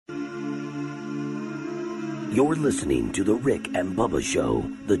You're listening to The Rick and Bubba Show,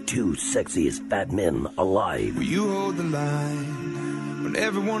 the two sexiest fat men alive. Will you hold the line when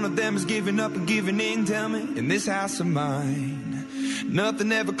every one of them is giving up and giving in? Tell me, in this house of mine,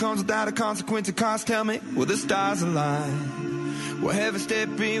 nothing ever comes without a consequence of cost. Tell me, will the stars align? Will heaven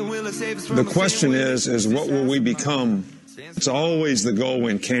step in? Will it save us from the question is what will we become? It's always the goal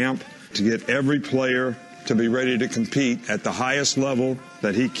in camp to get every player to be ready to compete at the highest level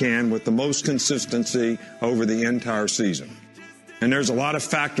that he can with the most consistency over the entire season. And there's a lot of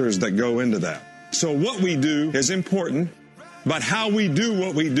factors that go into that. So what we do is important, but how we do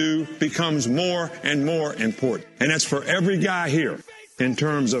what we do becomes more and more important. And that's for every guy here in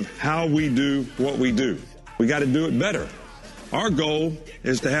terms of how we do what we do. We got to do it better. Our goal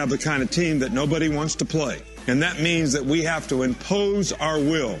is to have the kind of team that nobody wants to play. And that means that we have to impose our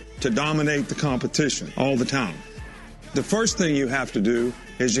will to dominate the competition all the time. The first thing you have to do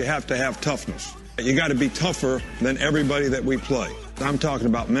is you have to have toughness. You got to be tougher than everybody that we play. I'm talking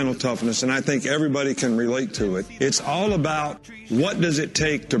about mental toughness, and I think everybody can relate to it. It's all about what does it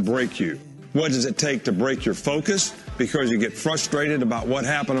take to break you? What does it take to break your focus because you get frustrated about what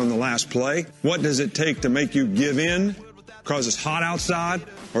happened on the last play? What does it take to make you give in because it's hot outside,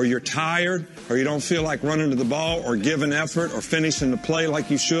 or you're tired, or you don't feel like running to the ball or giving effort or finishing the play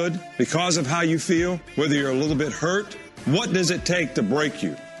like you should because of how you feel, whether you're a little bit hurt? What does it take to break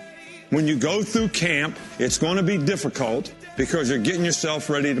you? When you go through camp, it's going to be difficult because you're getting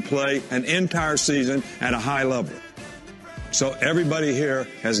yourself ready to play an entire season at a high level. So everybody here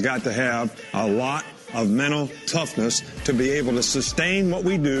has got to have a lot of mental toughness to be able to sustain what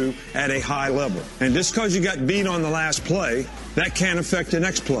we do at a high level. And just because you got beat on the last play, that can't affect the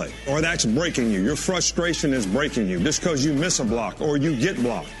next play, or that's breaking you. Your frustration is breaking you just because you miss a block, or you get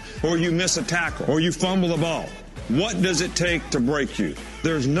blocked, or you miss a tackle, or you fumble the ball. What does it take to break you?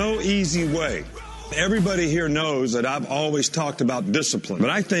 There's no easy way. Everybody here knows that I've always talked about discipline, but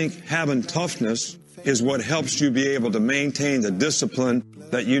I think having toughness is what helps you be able to maintain the discipline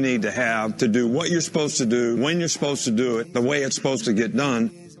that you need to have to do what you're supposed to do, when you're supposed to do it, the way it's supposed to get done,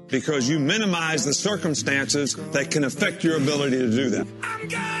 because you minimize the circumstances that can affect your ability to do that. I'm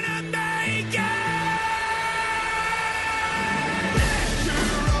gonna make it!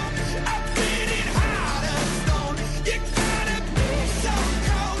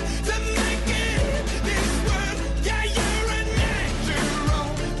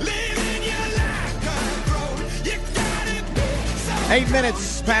 Eight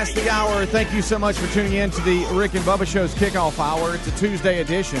minutes past the hour. Thank you so much for tuning in to the Rick and Bubba Show's kickoff hour. It's a Tuesday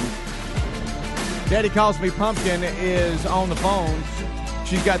edition. Daddy Calls Me Pumpkin is on the phones.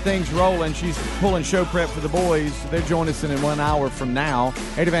 She's got things rolling. She's pulling show prep for the boys. They'll join us in 1 hour from now.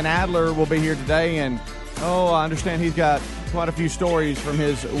 Eddie Van Adler will be here today, and I understand he's got quite a few stories from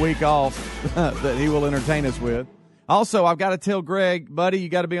his week off that he will entertain us with. Also, I've got to tell Greg, buddy, you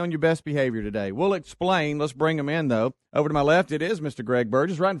got to be on your best behavior today. We'll explain. Let's bring him in, though. Over to my left, it is Mr. Greg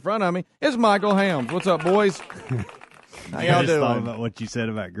Burgess. Right in front of me is Michael Helms. What's up, boys? How y'all doing? Thought about what you said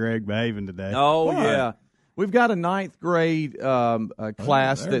about Greg behaving today. Oh, what? Yeah. We've got a 9th grade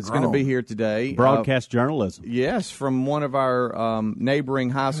class that's going to be here today. Broadcast journalism. Yes, from one of our neighboring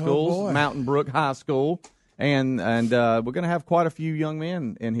high schools, Mountain Brook High School. And we're going to have quite a few young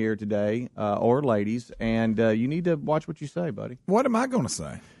men in here today, or ladies, and you need to watch what you say, buddy. What am I going to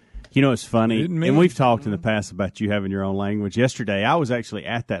say? You know, it's funny, and we've talked in the past about you having your own language. Yesterday, I was actually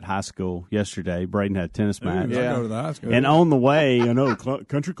at that high school yesterday. Braden had a tennis match. Yeah. I go to the high school. And on the way,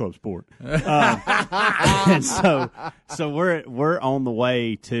 country club sport. And so we're on the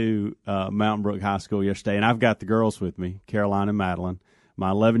way to Mountain Brook High School yesterday, and I've got the girls with me, Caroline and Madeline,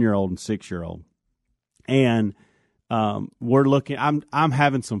 my 11-year-old and 6-year-old. And we're looking. I'm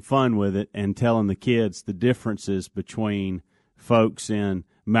having some fun with it and telling the kids the differences between folks in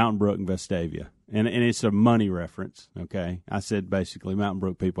Mountain Brook and Vestavia, and it's a money reference. Okay, I said basically Mountain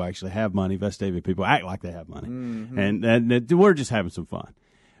Brook people actually have money. Vestavia people act like they have money, and we're just having some fun.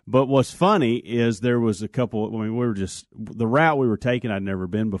 But what's funny is there was a couple. I mean, we were just the route we were taking. I'd never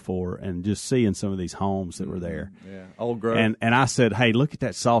been before, and just seeing some of these homes that were there. Yeah, Old Grove. And I said, hey, look at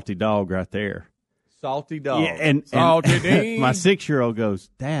that salty dog right there. Salty dog. Yeah, and my 6-year-old goes,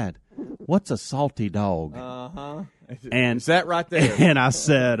 Dad, what's a salty dog? And is that right there? And I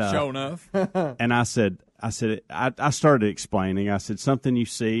said, sure enough. And I started explaining. I said something you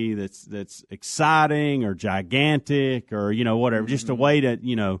see that's exciting or gigantic or whatever, just a way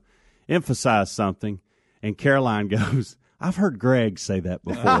to emphasize something. And Caroline goes, I've heard Greg say that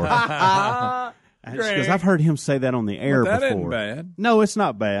before. Because I've heard him say that on the air before. That isn't bad. No, it's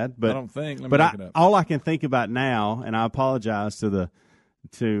not bad. But I don't think. Let me look it up. All I can think about now, and I apologize to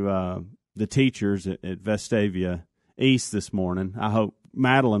the teachers at Vestavia East this morning. I hope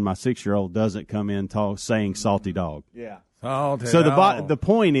Madeline, my 6-year-old, doesn't come in saying salty dog. Yeah. So the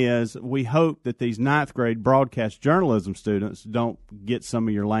point is, we hope that these 9th grade broadcast journalism students don't get some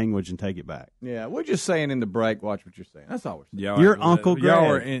of your language and take it back. Yeah, we're just saying in the break, watch what you're saying. That's all we're saying. Your Uncle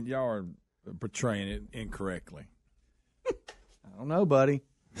Greg. Y'all are portraying it incorrectly. I don't know, buddy.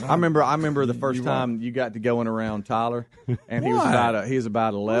 I remember the first time you got to going around Tyler, and he was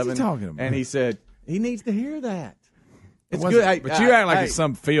about 11. What's he talking about? And he said he needs to hear that. It's good, good, but you act like it's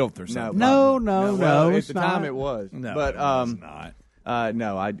some filth or something. No. Well, it's at the time it was. No, but it's not.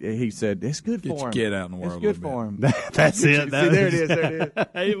 no. He said it's good Get for your him. kid out in the world. It's good for him. That's it. See, there it is. There it is.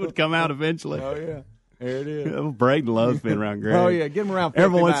 It would come out eventually. Oh yeah, there it is. Braden loves being around Greg. Oh yeah, get him around.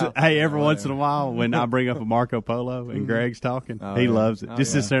 Every once in a while, when I bring up a Marco Polo and Greg's talking, he loves it.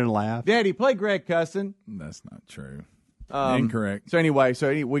 Just sits there and laughs. Daddy, play Greg cussing. That's not true. Incorrect. So anyway,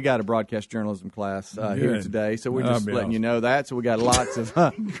 we got a broadcast journalism class here today, so we're just letting you know that. So we got lots of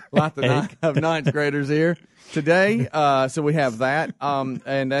 9th graders here today. So we have that.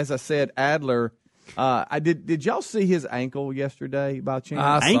 And as I said, Adler. Did y'all see his ankle yesterday by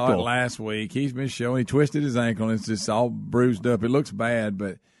chance? I saw it last week. He's been showing. He twisted his ankle, and it's just all bruised up. It looks bad,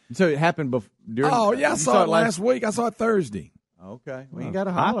 but so it happened during. Oh yeah, I saw it last week. I saw it Thursday. Okay, well, you got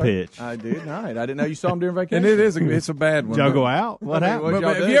a high pitch. I did. All right, I didn't know you saw him during vacation. And it's a bad one. Did y'all go out? What happened?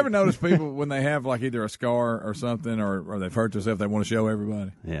 But have you ever noticed people when they have like either a scar or something, or they've hurt themselves, they want to show everybody?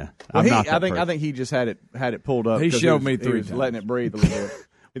 Yeah, well, I think he just had it pulled up. He showed me 3 he was times. letting it breathe a little bit.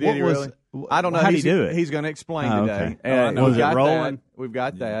 Did he really? I don't know. How did he do it? He's going to explain Oh, today. okay. Was it rolling? We've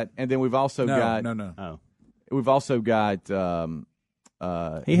got that, and then we've also got. No. Oh, We've also got.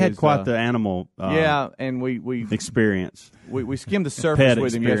 he had quite the animal. And we experience. We skimmed the surface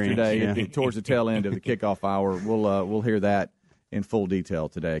with him experience, yesterday towards the tail end of the kickoff hour. We'll hear that in full detail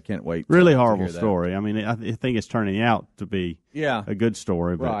today. I can't wait. Really to horrible hear that. story. I mean, I think it's turning out to be a good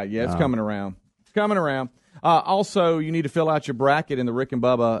story. But, right. Yeah, it's coming around. It's coming around. Also, you need to fill out your bracket in the Rick and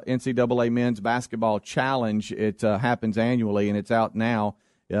Bubba NCAA Men's Basketball Challenge. It happens annually, and it's out now.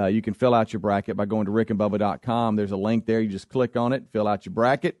 You can fill out your bracket by going to rickandbubba.com. There's a link there. You just click on it, fill out your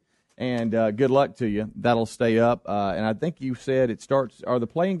bracket, and good luck to you. That'll stay up. And I think you said it starts – are the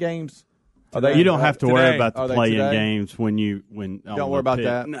playing games – you don't have to worry about the play-in games when don't worry about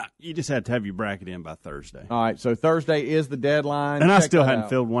that. No, you just have to have your bracket in by Thursday. All right, so Thursday is the deadline. And I Check still that hadn't out.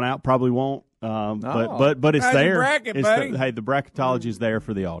 filled one out. Probably won't. But it's How's there. your bracket, buddy? The bracketology is there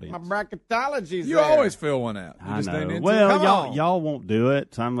for the audience. My bracketology's You there. always fill one out. You I just ain't know. into Well, it. y'all won't do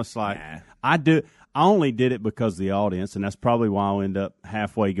it. So I'm just like, I do. I only did it because of the audience, and that's probably why I'll end up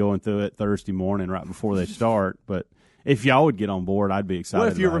halfway going through it Thursday morning right before they start. But if y'all would get on board, I'd be excited.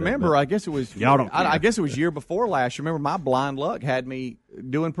 Well, if you about remember, it, I guess it was. Y'all don't care. I guess it was year before last. Remember, my blind luck had me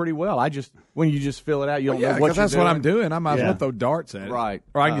doing pretty well. When you just fill it out, you don't know what you're that's doing. what I'm doing. I might as well throw darts at it. Right.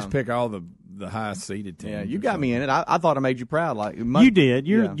 Or I can just pick all the highest seeded teams. Yeah, you got me in it. I thought I made you proud. You did.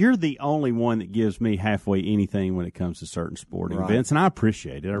 You're the only one that gives me halfway anything when it comes to certain sporting events, and I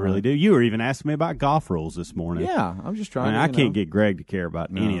appreciate it. I really do. You were even asking me about golf rules this morning. Yeah, I'm just trying. I can't get Greg to care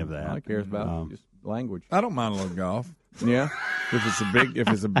about any of that. All he cares about just language. I don't mind a little golf. Yeah, if it's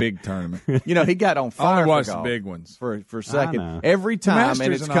a big tournament. You know, he got on I fire. only watch for the golf big ones for a know. second. Every The time, Masters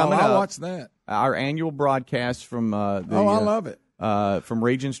and it's and coming all, up. I watch that. Our annual broadcast from I love it. From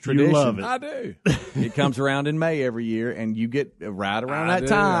Regions Tradition. love it. I do. It comes around in May every year, and you get right around I that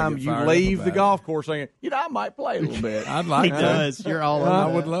do. I time. get You fired leave up the about golf course saying, I might play a little bit. I'd like He to. does. You're all I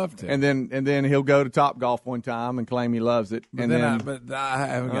over would that. love to. And then he'll go to Top Golf one time and claim he loves it. But and then I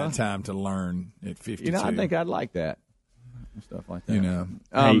haven't got time to learn at 52. I think I'd like that. Stuff like that. You know.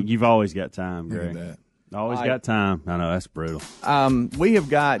 Hey, you've always got time, Look at Greg. that. Always got time. I know, that's brutal. We have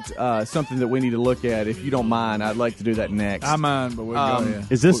got something that we need to look at. If you don't mind, I'd like to do that next. I mind, but we'll go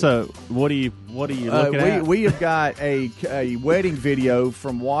ahead. Is this what are you looking at? We have got a wedding video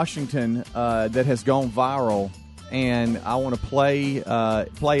from Washington that has gone viral, and I want to play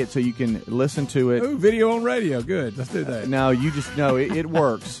it so you can listen to it. Ooh, video on radio. Good. Let's do that. No, you just know it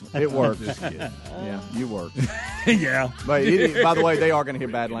works. It works. Yeah, you work. Yeah. But by the way, they are going to hear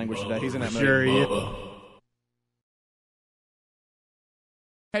bad language today. He's in that movie. Sure he is.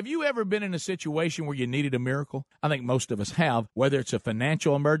 Have you ever been in a situation where you needed a miracle? I think most of us have. Whether it's a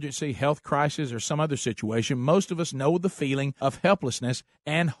financial emergency, health crisis, or some other situation, most of us know the feeling of helplessness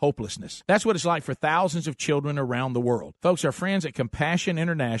and hopelessness. That's what it's like for thousands of children around the world. Folks, our friends at Compassion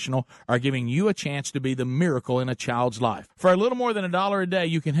International are giving you a chance to be the miracle in a child's life. For a little more than $1 a day,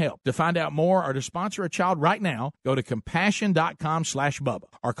 you can help. To find out more or to sponsor a child right now, go to compassion.com/Bubba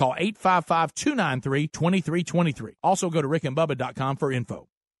or call 855-293-2323. Also go to rickandbubba.com for info.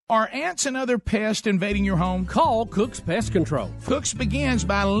 Are ants and other pests invading your home? Call Cook's Pest Control. Cook's begins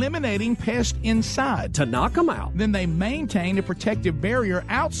by eliminating pests inside. To knock them out. Then they maintain a protective barrier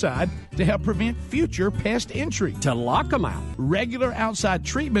outside to help prevent future pest entry. To lock them out. Regular outside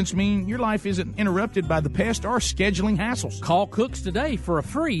treatments mean your life isn't interrupted by the pest or scheduling hassles. Call Cook's today for a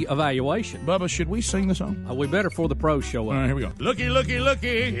free evaluation. Bubba, should we sing the song? We better before the pros show up. All right, here we go. Looky, looky,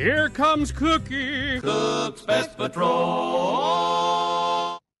 looky. Here comes Cookie. Cook's Pest Patrol.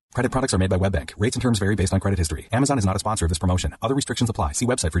 Credit products are made by WebBank. Rates and terms vary based on credit history. Amazon is not a sponsor of this promotion. Other restrictions apply. See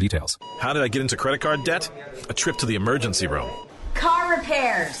website for details. How did I get into credit card debt? A trip to the emergency room. Car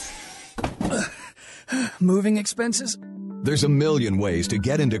repairs. Moving expenses. There's a million ways to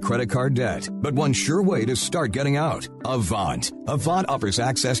get into credit card debt, but one sure way to start getting out: Avant. Avant offers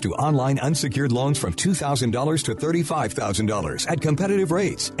access to online unsecured loans from $2,000 to $35,000 at competitive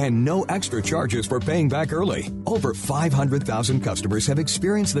rates and no extra charges for paying back early. Over 500,000 customers have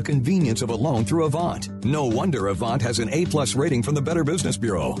experienced the convenience of a loan through Avant. No wonder Avant has an A+ rating from the Better Business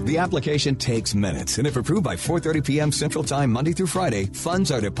Bureau. The application takes minutes, and if approved by 4:30 p.m. Central Time Monday through Friday,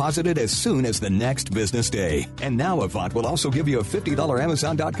 funds are deposited as soon as the next business day. And now Avant will also give you a $50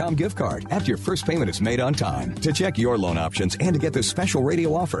 Amazon.com gift card after your first payment is made on time. To check your loan options and to get this special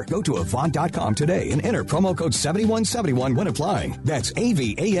radio offer, go to Avant.com today and enter promo code 7171 when applying. That's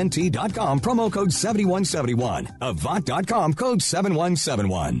AVANT.com, promo code 7171. Avant.com, code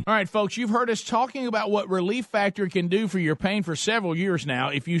 7171. All right, folks, you've heard us talking about what Relief Factor can do for your pain for several years now.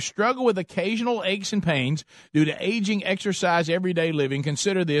 If you struggle with occasional aches and pains due to aging, exercise, everyday living,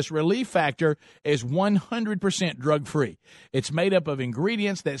 consider this. Relief Factor is 100% drug-free. It's made up of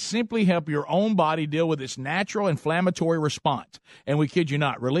ingredients that simply help your own body deal with its natural inflammatory response. And we kid you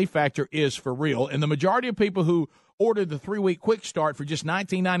not, Relief Factor is for real. And the majority of people who ordered the 3-week quick start for just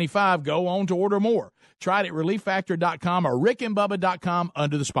 $19.95 go on to order more. Try it at ReliefFactor.com or RickandBubba.com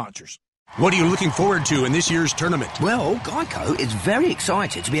under the sponsors. What are you looking forward to in this year's tournament? Well, Geico is very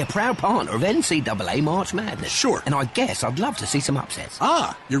excited to be a proud partner of NCAA March Madness. Sure. And I guess I'd love to see some upsets.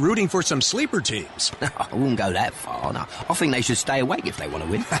 Ah, you're rooting for some sleeper teams. I wouldn't go that far. No, I think they should stay awake if they want to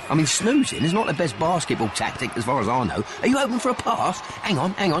win. I mean, snoozing is not the best basketball tactic as far as I know. Are you open for a pass? Hang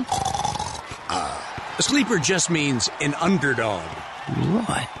on. A sleeper just means an underdog.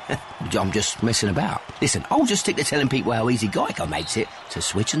 Right. I'm just messing about. Listen, I'll just stick to telling people how easy Geico makes it to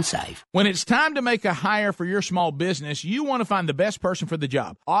switch and save. When it's time to make a hire for your small business, you want to find the best person for the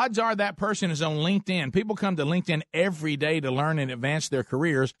job. Odds are that person is on LinkedIn. People come to LinkedIn every day to learn and advance their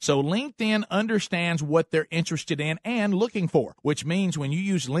careers, so LinkedIn understands what they're interested in and looking for, which means when you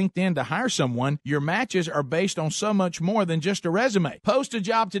use LinkedIn to hire someone, your matches are based on so much more than just a resume. Post a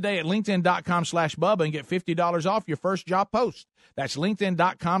job today at LinkedIn.com/Bubba and get $50 off your first job post. That's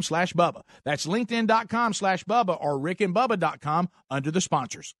LinkedIn.com/Bubba. That's LinkedIn.com/Bubba or RickandBubba.com under the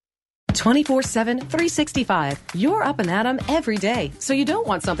sponsors. 24/7, 365. You're up and at 'em every day, so you don't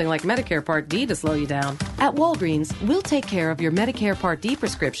want something like Medicare Part D to slow you down. At Walgreens, we'll take care of your Medicare Part D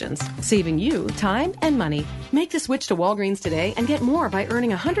prescriptions, saving you time and money. Make the switch to Walgreens today and get more by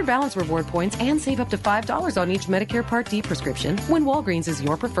earning 100 balance reward points and save up to $5 on each Medicare Part D prescription when Walgreens is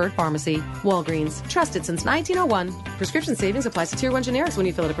your preferred pharmacy. Walgreens, trusted since 1901. Prescription savings applies to Tier 1 generics when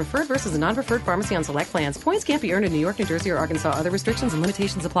you fill at a preferred versus a non-preferred pharmacy on select plans. Points can't be earned in New York, New Jersey, or Arkansas. Other restrictions and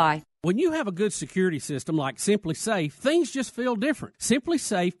limitations apply. When you have a good security system like Simply Safe, things just feel different. Simply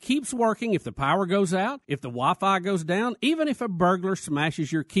Safe keeps working if the power goes out, if the Wi-Fi goes down, even if a burglar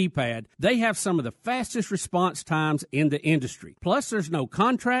smashes your keypad. They have some of the fastest response times in the industry. Plus, there's no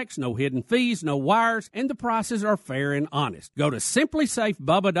contracts, no hidden fees, no wires, and the prices are fair and honest. Go to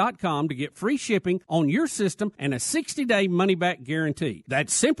simplysafebubba.com to get free shipping on your system and a 60-day money-back guarantee.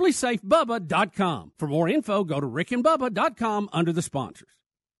 That's simplysafebubba.com. For more info, go to rickandbubba.com under the sponsors.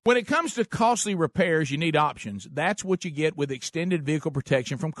 When it comes to costly repairs, you need options. That's what you get with extended vehicle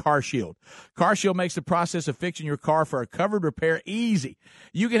protection from CarShield. CarShield makes the process of fixing your car for a covered repair easy.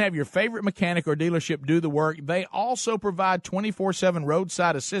 You can have your favorite mechanic or dealership do the work. They also provide 24/7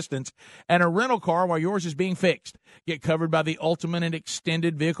 roadside assistance and a rental car while yours is being fixed. Get covered by the ultimate and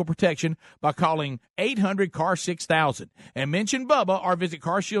extended vehicle protection by calling 800-CAR-6000 and mention Bubba or visit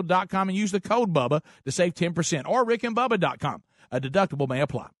carshield.com and use the code Bubba to save 10% or rickandbubba.com. A deductible may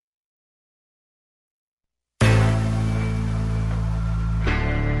apply.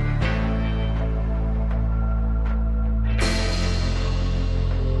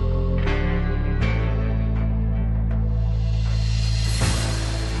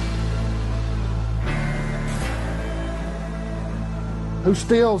 Who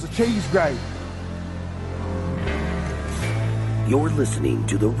steals a cheese grate? You're listening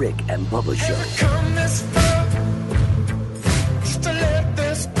to The Rick and Bubba Show. To let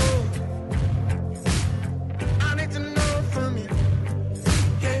this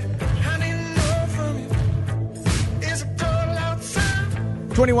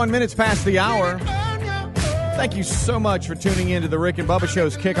 21 minutes past the hour. Thank you so much for tuning in to the Rick and Bubba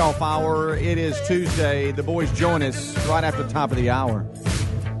Show's kickoff hour. It is Tuesday. The boys join us right after the top of the hour.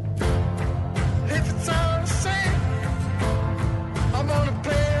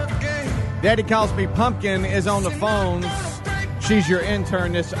 Daddy Calls Me Pumpkin is on the phones. She's your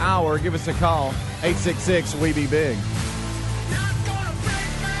intern this hour. Give us a call, 866-WE-BE-BIG.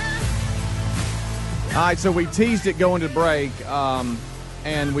 All right, so we teased it going to break,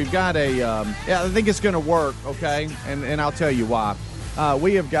 and we've got I think it's going to work, okay? And I'll tell you why.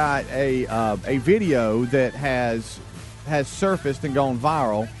 We have got a video that has surfaced and gone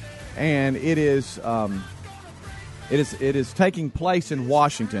viral, and it is taking place in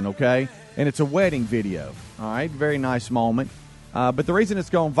Washington, okay? And it's a wedding video, all right? Very nice moment. But the reason it's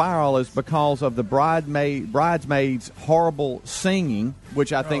gone viral is because of the bridesmaids' horrible singing,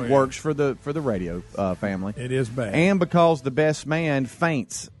 which I think works for the radio family. It is bad. And because the best man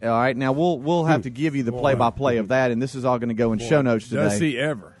faints. All right, now we'll have to give you the play-by-play of that, and this is all going to go in show notes today. Does he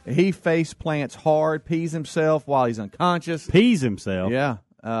ever? He face plants hard, pees himself while he's unconscious. Pees himself? Yeah.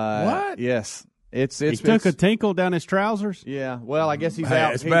 What? Yes. He took a tinkle down his trousers? Yeah. Well, I guess he's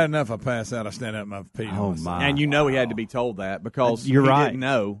out. It's bad enough I pass out. I stand up and I pee. Oh, my. And you know he had to be told that because You're right. Didn't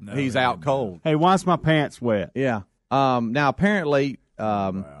know he's out cold. Hey, why's my pants wet? Yeah. Now, apparently,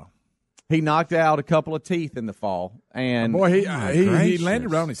 he knocked out a couple of teeth in the fall. And boy, he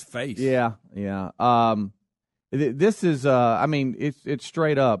landed right on his face. Yeah, yeah. This is, it's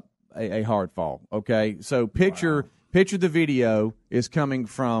straight up a hard fall, okay? So picture the video is coming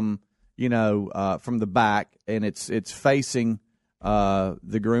from the back, and it's facing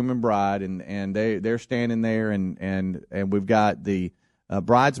the groom and bride, and they're standing there, and we've got the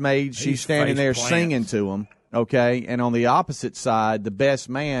bridesmaid. She's standing there singing to them, okay, and on the opposite side, the best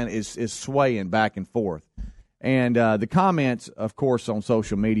man is swaying back and forth. And the comments, of course, on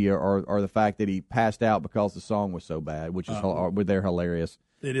social media are the fact that he passed out because the song was so bad, which is they're hilarious.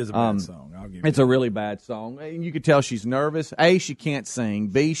 It is a bad song. I'll give it's a really bad song. And you could tell she's nervous. A, she can't sing.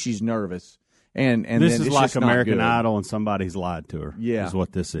 B, she's nervous. And this then is it's like just not American good. Idol, and somebody's lied to her. Yeah, is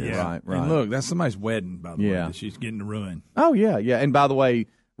what this is. Yeah. Right. And look, that's somebody's wedding, by the way, that she's getting to ruin. Oh yeah. And by the way,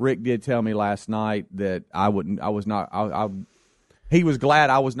 Rick did tell me last night that he was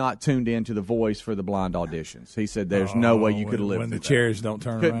glad I was not tuned in to The Voice for the blind auditions. He said there's no way you could have lived when through the chairs don't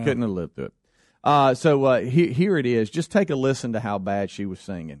turn around. Couldn't have lived through it. So here it is. Just take a listen to how bad she was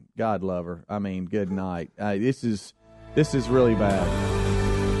singing. God love her. I mean, good night. This is really bad.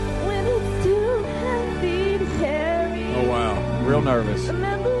 When it's too heavy to carry. Oh wow, real nervous. And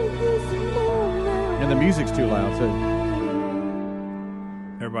the music's too loud too.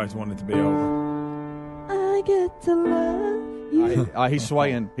 Everybody's wanting it to be over. I get to love you. He's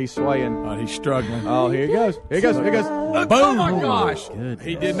swaying. He's swaying. He's struggling. Oh, here he goes. Here he goes. Boom! Oh my gosh!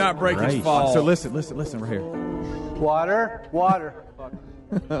 He did not break his fall. So listen right here. Water. water.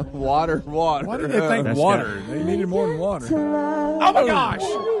 Why did they think water? They needed more than water. Oh my gosh!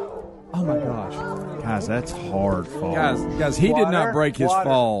 Oh my gosh! Guys, that's hard fall. Guys, he did not break his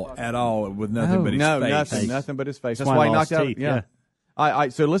fall at all with nothing but his face. nothing but his face. That's why he knocked out. Yeah. All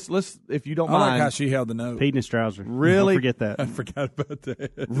right, so let's if you don't mind. I like how she held the note. Peed in his trousers. Really? Don't forget that. I forgot about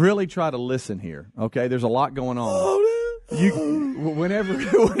that. Really try to listen here, okay? There's a lot going on.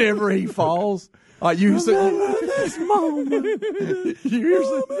 Whenever he falls, you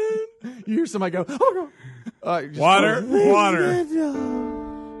hear somebody go, oh, God. Water.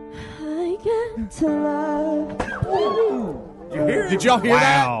 I get to love. Did y'all hear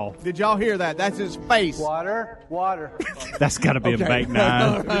that? Did y'all hear that? That's his face. Water. That's got to be a bank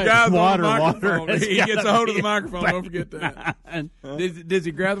nine. The guy's water. He gets a hold of the microphone. Don't forget that. Does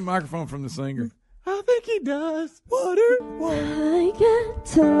he grab the microphone from the singer? I think he does. Water. I get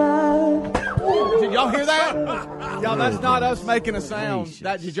to love. Did y'all hear that? Y'all, that's not us making a sound.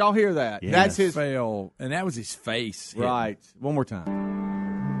 Did y'all hear that? Yeah. That's his fail, and that was his face. Right. One more time.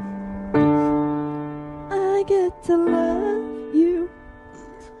 I get to love you.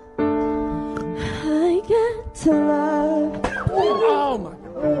 I get to love. Oh my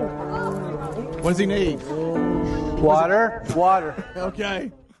God. What does he need? Water.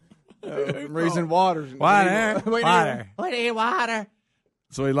 Okay. Reason water's Water. We need water.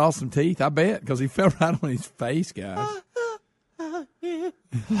 So he lost some teeth, I bet, because he fell right on his face, guys.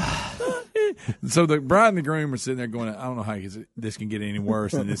 So the bride and the groom are sitting there going, I don't know how this can get any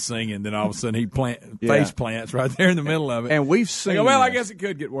worse than this singing. Then all of a sudden he face plants right there in the middle of it. And we've seen. Go, well, I guess it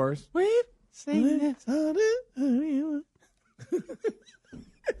could get worse. We've seen this.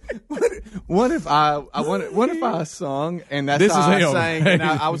 What if I sung and that's this how is I him. sang and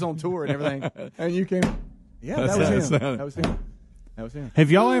I was on tour and everything and you came? Yeah, that was him. That was him. Have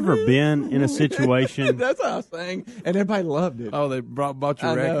y'all ever been in a situation? That's how I sang, and everybody loved it. Oh, they bought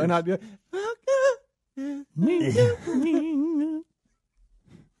your I record. know, and I do.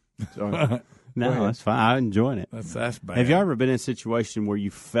 Sorry. No, that's fine. I'm enjoying it. That's bad. Have you ever been in a situation where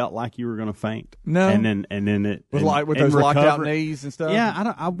you felt like you were going to faint? No. And then it With and those locked out recover? knees and stuff.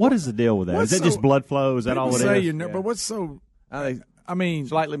 Yeah, what is the deal with that? What's Is that so- just blood flow? Is that all it is? But what's so? I mean,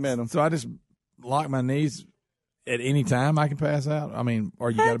 slightly mental. So I just lock my knees at any time. I can pass out. I mean, or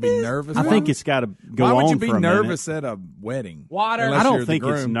you got to be nervous. I think it's got to go Why would you on be for a nervous at a wedding? Water. Unless I don't you're the think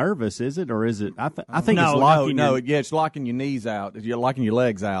it's groom. nervous, is it, or is it? I think no, it's locking. no, your, yeah, it's locking your knees out. You're locking your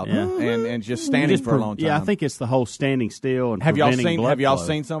legs out, Yeah. and just standing for a long time. Yeah, I think it's the whole standing still and Have y'all preventing seen? blood Have y'all flow.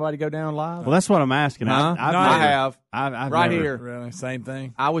 seen somebody go down live? Well, that's what I'm asking. Huh? I've No, I never- have. I've Right never- here. Really, same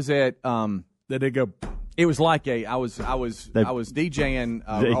thing. I was at. Did they go? It was like I was DJing.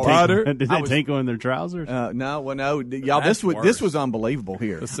 Did they tinkle in their trousers? No, well, no, y'all. This was unbelievable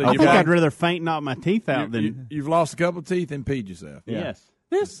here. See, I think I'd rather faint, knock my teeth out than. You've lost a couple of teeth and peed yourself. Yeah. Yes.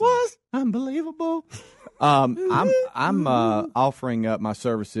 This was unbelievable. I'm offering up my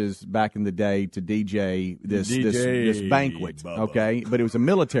services back in the day to DJ this banquet. Bubba. Okay, but it was a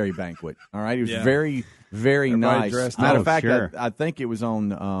military banquet. All right, it was Yeah. very Everybody nice. dressed Matter up. of fact, Sure. I think it was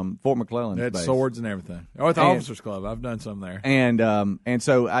on Fort McClellan. They had base. swords and everything. Oh, at the And- Officers Club. I've done some there. And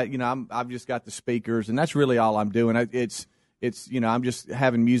so I've just got the speakers, and that's really all I'm doing. I'm just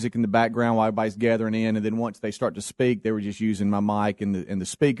having music in the background while everybody's gathering in, and then once they start to speak, they were just using my mic and the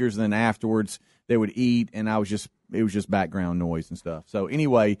speakers. And then afterwards, they would eat, and it was just background noise and stuff. So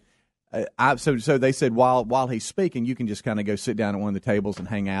anyway, so they said while he's speaking, you can just kind of go sit down at one of the tables and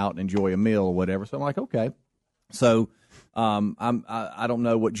hang out and enjoy a meal or whatever. So I'm like, okay. So I don't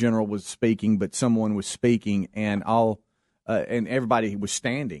know what general was speaking, but someone was speaking, and and everybody was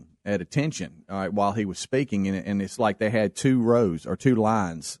standing at attention, all right, while he was speaking, and it's like they had two rows or two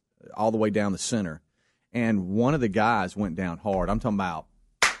lines all the way down the center, and one of the guys went down hard. I'm talking about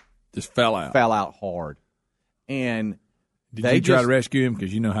Just fell out. hard, and Did they you try just- to rescue him?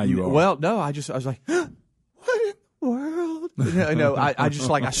 Because you know how you are. Well, no, I was like, what in the world? I just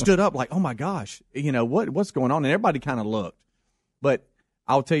I stood up like, oh my gosh, what's going on? And everybody kind of looked, but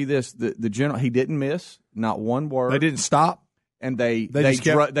I'll tell you this: the general, he didn't miss, not one word. They didn't stop. And they just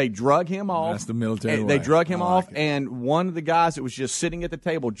kept- drug him off. That's the military And way. they drug him I off, like it. and one of the guys that was just sitting at the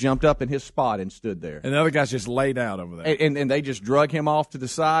table jumped up in his spot and stood there. And the other guy's just laid out over there. And they just drug him off to the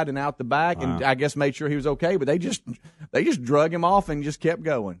side and out the back, and I guess made sure he was okay. But they just drug him off and just kept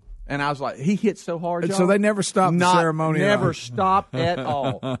going. And I was like, he hit so hard. And y'all. so they never stopped the ceremony at Never all. stopped at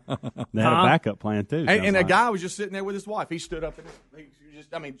all. They had a backup plan too. And a guy was just sitting there with his wife. He stood up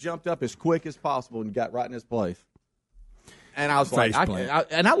and jumped up as quick as possible and got right in his place. And I was like,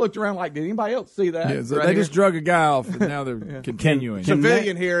 I looked around like, did anybody else see that? Yeah, so right they here? just drug a guy off, and now they're continuing.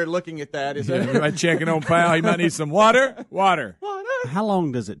 Civilian here looking at that. Is Everybody checking on pal. He might need some water. Water. How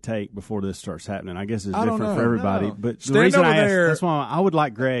long does it take before this starts happening? I guess it's I don't different know. for everybody. No. But the Stand reason over I asked, there. that's why I would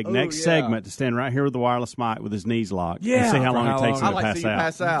like Greg next yeah. segment to stand right here with the wireless mic with his knees locked Yeah. and see how For long how it takes long? him I to like to see you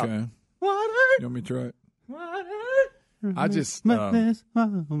pass out. pass out. Okay. Water. You want me to try it? Water. I just.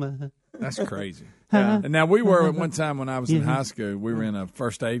 That's crazy. Yeah. And now we were at one time when I was in high school. We were in a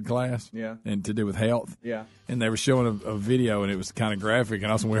first aid class. Yeah. And to do with health. Yeah. And they were showing a video, and it was kind of graphic.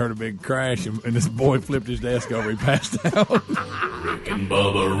 And also, we heard a big crash, and this boy flipped his desk over. He passed out. Rick and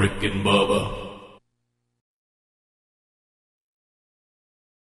Bubba.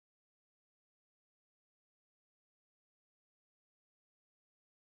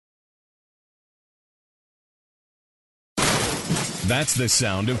 That's the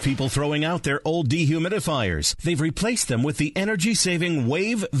sound of people throwing out their old dehumidifiers. They've replaced them with the energy-saving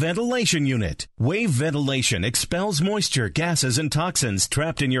Wave Ventilation Unit. Wave Ventilation expels moisture, gases, and toxins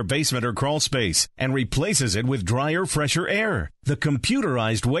trapped in your basement or crawl space and replaces it with drier, fresher air. The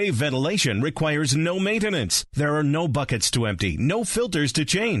computerized Wave Ventilation requires no maintenance. There are no buckets to empty, no filters to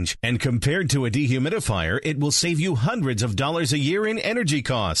change. And compared to a dehumidifier, it will save you hundreds of dollars a year in energy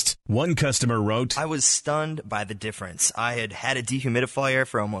costs. One customer wrote, I was stunned by the difference. I had a dehumidifier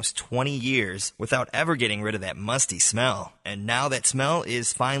for almost 20 years without ever getting rid of that musty smell. And now that smell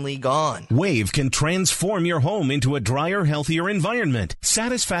is finally gone. Wave can transform your home into a drier, healthier environment.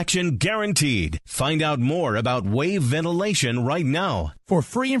 Satisfaction guaranteed. Find out more about Wave Ventilation right now. For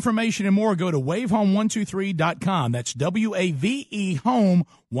free information and more, go to wavehome123.com. That's WAVE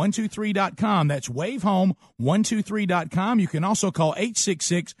home123.com. That's wavehome123.com. You can also call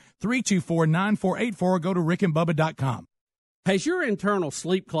 866-324-9484 or go to rickandbubba.com. Has your internal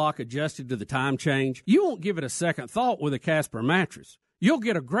sleep clock adjusted to the time change? You won't give it a second thought with a Casper mattress. You'll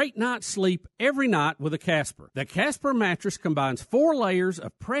get a great night's sleep every night with a Casper. The Casper mattress combines 4 layers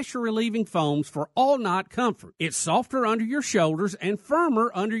of pressure-relieving foams for all-night comfort. It's softer under your shoulders and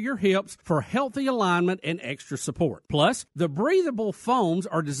firmer under your hips for healthy alignment and extra support. Plus, the breathable foams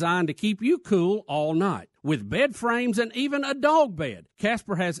are designed to keep you cool all night. With bed frames and even a dog bed,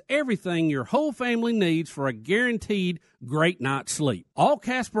 Casper has everything your whole family needs for a guaranteed great night's sleep. All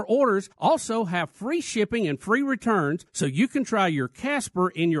Casper orders also have free shipping and free returns, so you can try your Casper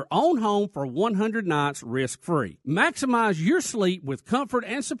in your own home for 100 nights risk-free. Maximize your sleep with comfort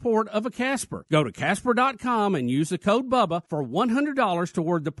and support of a Casper. Go to Casper.com and use the code BUBBA for $100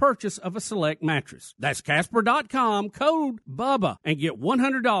 toward the purchase of a select mattress. That's Casper.com, code BUBBA, and get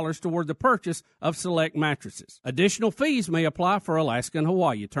 $100 toward the purchase of select mattresses. Additional fees may apply for Alaska and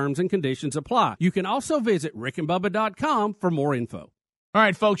Hawaii. Terms and conditions apply. You can also visit rickandbubba.com for more info. All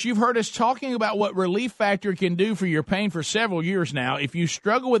right, folks, you've heard us talking about what Relief Factor can do for your pain for several years now. If you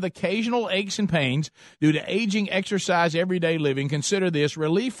struggle with occasional aches and pains due to aging, exercise, everyday living, consider this.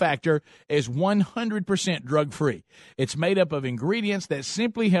 Relief Factor is 100% drug-free. It's made up of ingredients that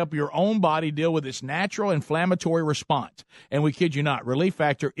simply help your own body deal with its natural inflammatory response. And we kid you not, Relief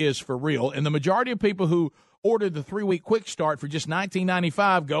Factor is for real. And the majority of people who ordered the 3-week quick start for just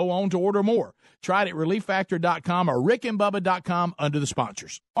 $19.95 go on to order more. Try it at ReliefFactor.com or RickandBubba.com under the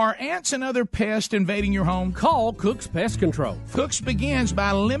sponsors. Are ants and other pests invading your home? Call Cook's Pest Control. Cook's begins by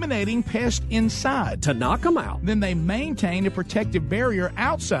eliminating pests inside. To knock them out. Then they maintain a protective barrier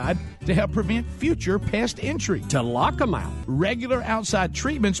outside to help prevent future pest entry. To lock them out. Regular outside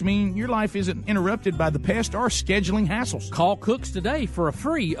treatments mean your life isn't interrupted by the pest or scheduling hassles. Call Cook's today for a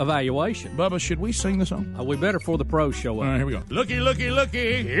free evaluation. Bubba, should we sing the song? We better for the pros show up. All right, here we go. Looky, looky,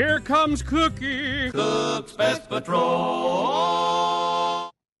 looky. Here comes Cookie. Cook's Pest Patrol.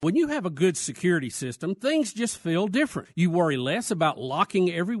 When you have a good security system, things just feel different. You worry less about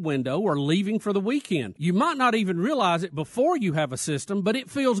locking every window or leaving for the weekend. You might not even realize it before you have a system, but it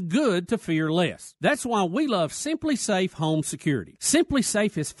feels good to fear less. That's why we love Simply Safe Home Security. Simply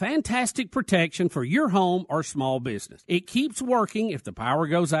Safe is fantastic protection for your home or small business. It keeps working if the power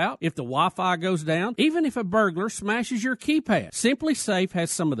goes out, if the Wi-Fi goes down, even if a burglar smashes your keypad. Simply Safe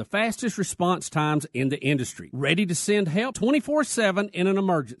has some of the fastest response times in the industry. Ready to send help 24/7 in an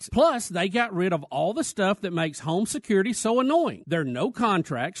emergency. Plus, they got rid of all the stuff that makes home security so annoying. There are no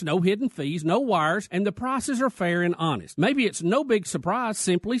contracts, no hidden fees, no wires, and the prices are fair and honest. Maybe it's no big surprise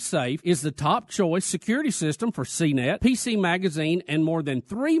Simply Safe is the top choice security system for CNET, PC Magazine, and more than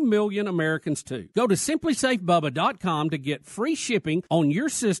 3 million Americans too. Go to simplysafebubba.com to get free shipping on your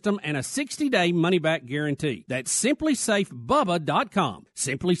system and a 60-day money-back guarantee. That's simplysafebubba.com,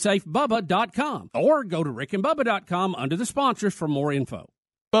 simplysafebubba.com, or go to rickandbubba.com under the sponsors for more info.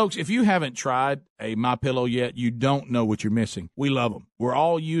 Folks, if you haven't tried a MyPillow yet, you don't know what you're missing. We love them. We're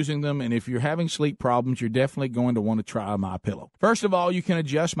all using them, and if you're having sleep problems, you're definitely going to want to try MyPillow. First of all, you can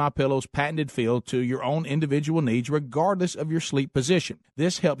adjust MyPillow's patented feel to your own individual needs regardless of your sleep position.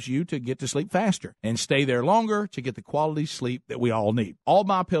 This helps you to get to sleep faster and stay there longer to get the quality sleep that we all need. All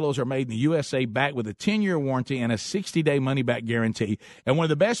MyPillows are made in the USA, backed with a 10-year warranty and a 60-day money-back guarantee, and one of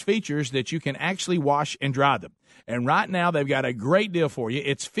the best features that you can actually wash and dry them. And right now, they've got a great deal for you.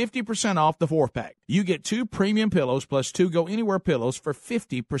 It's 50% off the 4-pack. You get 2 premium pillows plus 2 Go Anywhere pillows for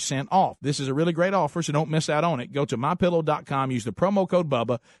 50% off. This is a really great offer, so don't miss out on it. Go to MyPillow.com, use the promo code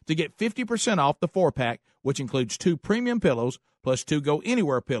BUBBA to get 50% off the 4-pack, which includes 2 premium pillows plus 2 Go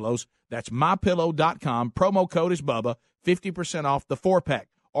Anywhere pillows. That's MyPillow.com. Promo code is BUBBA, 50% off the 4-pack.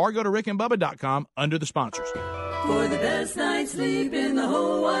 Or go to rickandbubba.com under the sponsors. For the best night's sleep in the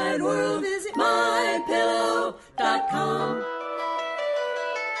whole wide world, visit MyPillow.com.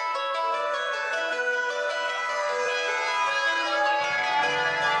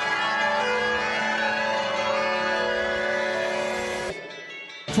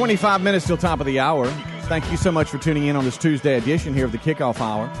 $25 minutes till top of the hour. Thank you so much for tuning in on this Tuesday edition here of the Kickoff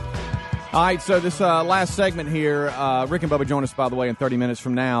Hour. All right, so this last segment here, Rick and Bubba join us, by the way, in 30 minutes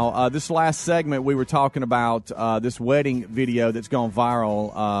from now. This last segment, we were talking about this wedding video that's gone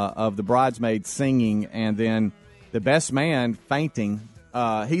viral of the bridesmaids singing and then the best man fainting.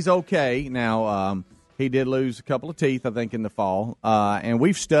 He's okay. Now, he did lose a couple of teeth, I think, in the fall. And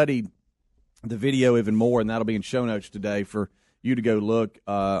we've studied the video even more, and that'll be in show notes today for you to go look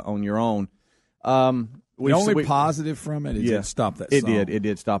on your own. The only positive from it is it stopped that song. It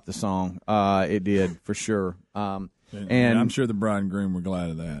did stop the song. It did, for sure. And I'm sure the bride and groom were glad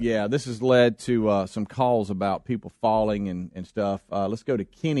of that. Yeah, this has led to some calls about people falling and stuff. Let's go to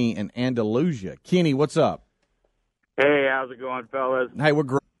Kenny in Andalusia. Kenny, what's up? Hey, how's it going, fellas? Hey, we're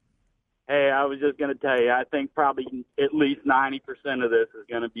great. Hey, I was just going to tell you, I think probably at least 90% of this is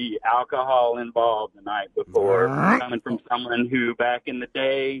going to be alcohol involved the night before. Coming from someone who back in the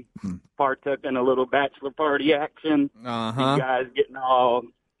day partook in a little bachelor party action. Uh-huh. These guys getting all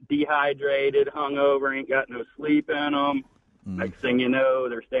dehydrated, hungover, ain't got no sleep in them. Next thing you know,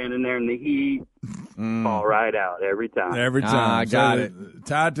 they're standing there in the heat, fall right out every time. Every time. I got So it.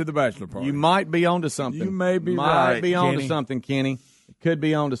 Tied to the bachelor party. You might be onto something. You may be might right, be onto Kenny. something, Kenny. Could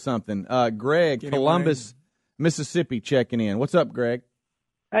be onto something. Greg, Kenny Columbus, Mississippi, checking in. What's up, Greg?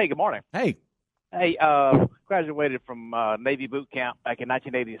 Hey, good morning. Hey. Hey, graduated from Navy boot camp back in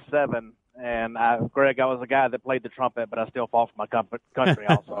 1987, and Greg, I was a guy that played the trumpet, but I still fought for my country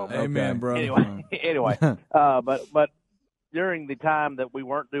also. Amen, brother. Anyway, but during the time that we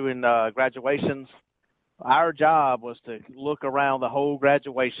weren't doing graduations, our job was to look around the whole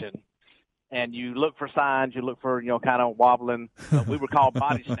graduation. And you look for signs, you look for, kind of wobbling. We were called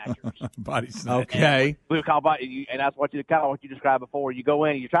body snatchers. Body snatchers. Okay. We were called body, and that's what kind of what you described before. You go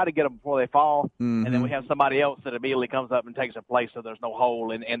in, and you try to get them before they fall, and then we have somebody else that immediately comes up and takes their place, so there's no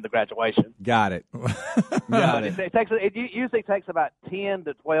hole in the graduation. Got it. Got it. It usually takes about 10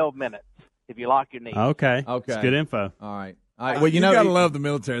 to 12 minutes if you lock your knees. Okay. It's good info. All right. Well, you got to love the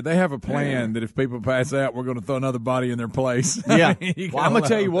military. They have a plan that if people pass out, we're going to throw another body in their place. Yeah. Well, I'm gonna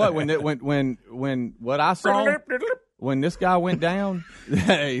tell you what. When what I saw when this guy went down,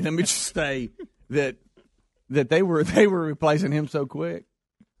 hey, let me just say that they were replacing him so quick,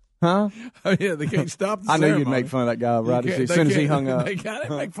 huh? Oh yeah, they can't stop. The I knew ceremony. you'd make fun of that guy right as soon as he hung up. They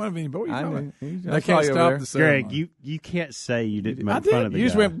can't make fun of anybody. I knew. They can't stop the ceremony. Greg, you can't say you didn't I make did. fun of the You guy.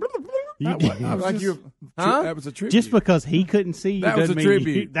 just went. You did. I was Like just- you- huh? That was a tribute. Just because he couldn't see you That was doesn't a mean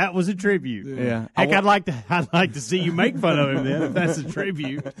tribute. that was a tribute. Yeah. Heck, I'd like to see you make fun of him then if that's a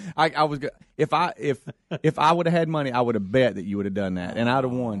tribute. I was if I would have had money, I would have bet that you would have done that, and I'd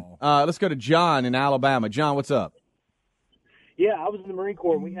have won. Let's go to John in Alabama. John, what's up? Yeah, I was in the Marine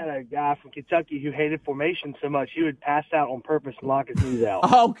Corps, and we had a guy from Kentucky who hated formation so much he would pass out on purpose and lock his knees out.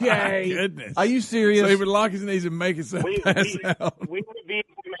 Okay. My goodness. Are you serious? So he would lock his knees and make himself pass out. We would be in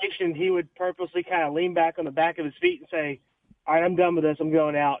formation. He would purposely kind of lean back on the back of his feet and say, all right, I'm done with this. I'm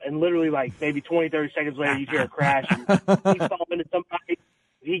going out. And literally, like, maybe 20, 30 seconds later, you hear a crash. And he's falling into somebody.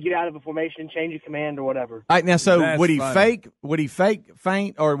 He'd get out of a formation, change of command, or whatever. All right, now, so That's would he funny. fake? Would he fake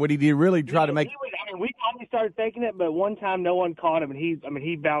faint, or would he really try to make? We probably started faking it, but one time no one caught him, and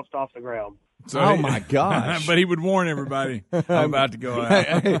he bounced off the ground. Oh my gosh! But he would warn everybody, I'm about to go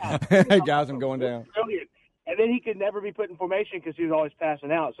out. Hey, guys, I'm going down. Brilliant. And then he could never be put in formation because he was always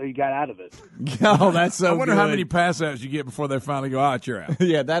passing out, so he got out of it. Oh, that's so I wonder good. how many pass outs you get before they finally go out. You're out.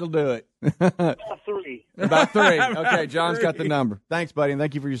 Yeah, that'll do it. About 3. About 3. Okay, John's got the number. Thanks, buddy, and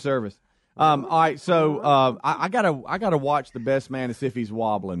thank you for your service. All right, so I gotta watch the best man to see if he's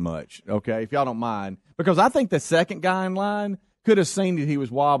wobbling much. Okay, if y'all don't mind, because I think the second guy in line could have seen that he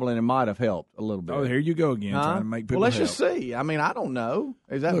was wobbling and might have helped a little bit. Oh, here you go again, trying to make people. Well, let's help. just see. I mean, I don't know.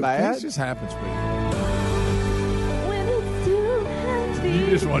 Is that Look, bad? This just happens, people. You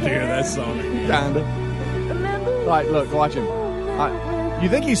just want to hear that song again. Kinda. Right, look, watch him. You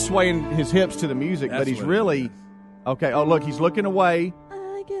think he's swaying his hips to the music, That's but he's what it really okay. Oh, look, he's looking away.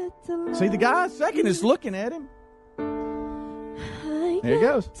 See, the guy second is looking at him. There he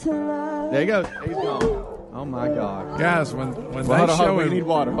goes. There he goes. He's gone. Oh my God, Guys, when well, they hold on, show we him, need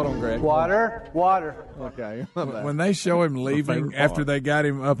water. Hold on, Greg. Water. Okay. when they show him leaving after they got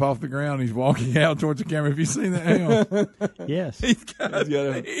him up off the ground, he's walking out towards the camera. Have you seen that? Hang on. Yes. He's got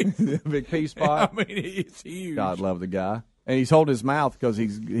a big pea spot. I mean, he's huge. God love the guy, and he's holding his mouth because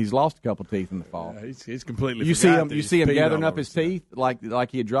he's lost a couple teeth in the fall. Yeah, he's completely. You see forgot him. that You he's see him peed gathering all up over his himself. teeth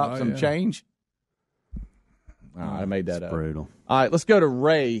like he had dropped some yeah. change. Oh, I made that up. Brutal. All right, let's go to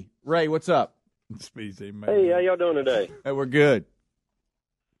Ray. Ray, what's up? Hey, how y'all doing today? Hey, we're good.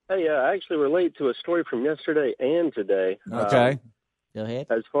 Hey, I actually relate to a story from yesterday and today. Okay. Go ahead.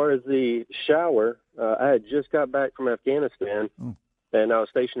 As far as the shower, I had just got back from Afghanistan, and I was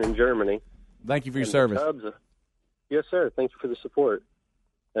stationed in Germany. Thank you for your And service. the tubs, yes, sir. Thank you for the support.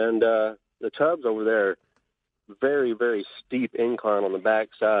 And the tubs over there, very, very steep incline on the back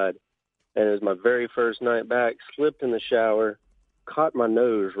side. And it was my very first night back, slipped in the shower, caught my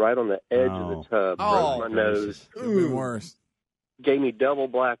nose right on the edge of the tub, broke my nose. Could be worse. Gave me double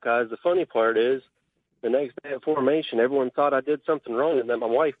black eyes. The funny part is, the next day at formation, everyone thought I did something wrong, and then my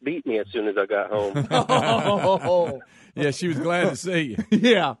wife beat me as soon as I got home. Yeah, she was glad to see you.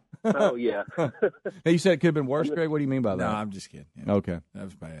 Yeah. Oh, yeah. Hey, you said it could have been worse, Greg? What do you mean by that? No, I'm just kidding. Yeah. Okay. That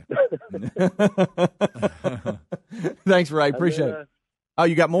was bad. Thanks, Ray. Appreciate it. Oh,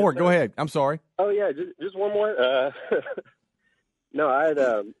 you got more? Go ahead. I'm sorry. Oh, yeah, just one more. No, I had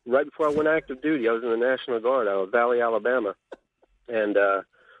right before I went active duty, I was in the National Guard out of Valley, Alabama, and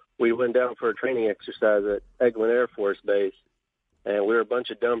we went down for a training exercise at Eglin Air Force Base, and we were a bunch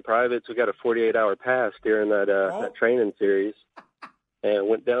of dumb privates. We got a 48-hour pass during that training series, and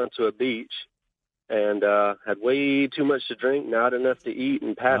went down to a beach, and had way too much to drink, not enough to eat,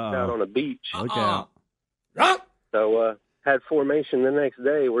 and passed out on a beach. Look out. So had formation the next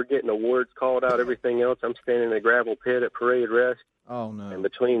day. We're getting awards called out, everything else. I'm standing in a gravel pit at Parade Rest. Oh, no. And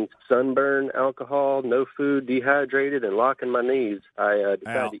between sunburn, alcohol, no food, dehydrated, and locking my knees, I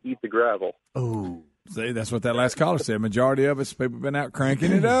decided to eat the gravel. Oh. See, that's what that last caller said. Majority of us, people have been out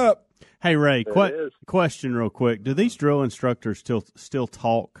cranking it up. Hey, Ray, question real quick. Do these drill instructors still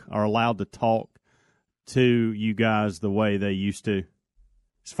talk, are allowed to talk to you guys the way they used to,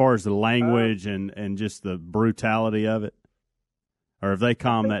 as far as the language and just the brutality of it? Or have they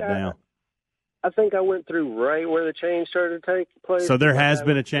calmed that down? I think I went through right where the change started to take place. So there has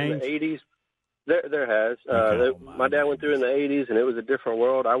been a change? In the 80s. There has. My dad went through in the 80s, and it was a different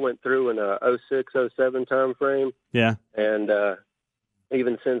world. I went through in a 06, 07 time frame. Yeah. And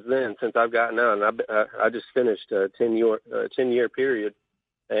even since then, since I've gotten out, and I just finished a 10-year period,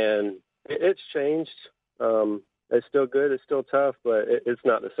 and it's changed. It's still good. It's still tough, but it's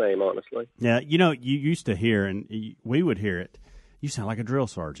not the same, honestly. Yeah, you used to hear, and we would hear it, you sound like a drill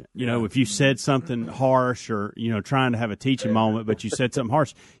sergeant. If you said something harsh or, trying to have a teaching moment, but you said something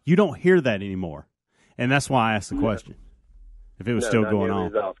harsh, you don't hear that anymore. And that's why I asked the question, if it was still going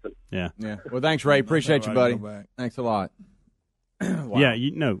on. Yeah. Well, thanks, Ray. Appreciate you, buddy. Thanks a lot. Wow.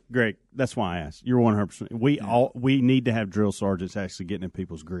 Yeah, Greg, that's why I asked. You're 100%. We need to have drill sergeants actually getting in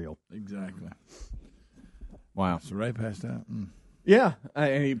people's grill. Exactly. Wow. So Ray passed out. Yeah,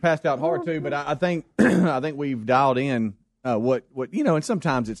 and he passed out hard, too. But I think we've dialed in what and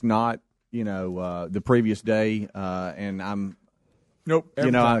sometimes it's not the previous day, and I'm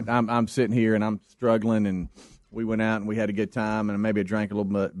I'm sitting here and I'm struggling, and we went out and we had a good time, and maybe I drank a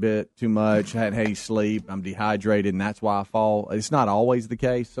little bit too much, I hadn't had any sleep, I'm dehydrated, and that's why I fall. It's not always the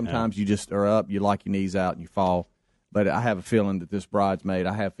case. Sometimes you just are up, you lock your knees out, and you fall. But I have a feeling that this bridesmaid,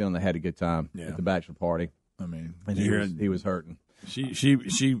 they had a good time at the bachelor party. I mean, and he was hurting. She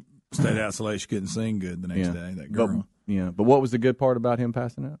stayed out so late she couldn't sing good the next day. That girl. But what was the good part about him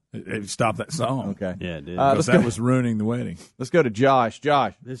passing out? It stopped that song. Okay. Yeah, it did. Because that was ruining the wedding. Let's go to Josh.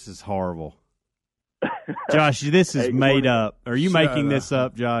 Josh. This is horrible. Josh, this is made up. Are you making this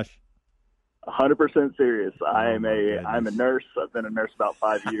up, Josh? 100% serious. I'm a nurse. I've been a nurse about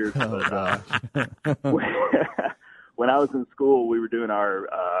 5 years. When I was in school, we were doing our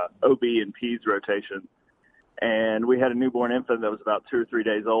OB and Peds rotation. And we had a newborn infant that was about 2 or 3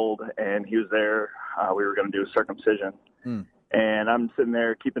 days old, and he was there. We were going to do a circumcision. And I'm sitting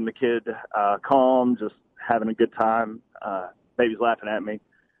there keeping the kid calm, just having a good time. Baby's laughing at me.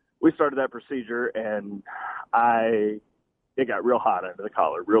 We started that procedure, and it got real hot under the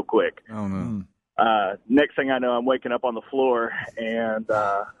collar real quick. Oh, no. Next thing I know, I'm waking up on the floor, and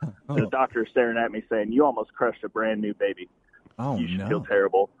the doctor is staring at me saying, "You almost crushed a brand-new baby. You should feel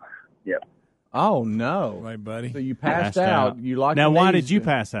terrible." Yeah. Oh, no. Right, buddy. So you passed out. You locked Now, your why knees. did you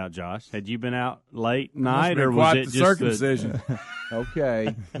pass out, Josh? Had you been out late night, been or was quite it the just circumcision?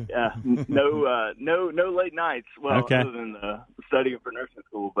 Okay. Yeah, no late nights. Well, other than studying for nursing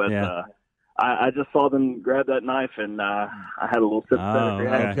school, but I just saw them grab that knife, and I had a little sympathetic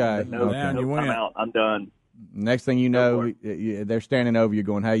reaction. Okay. I'm out. I'm done. Next thing you know, they're standing over you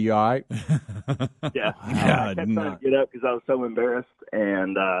going, "Hey, you all right?" Yeah. I kept trying to get up because I was so embarrassed,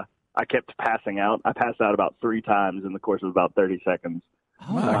 and I kept passing out. I passed out about 3 times in the course of about 30 seconds.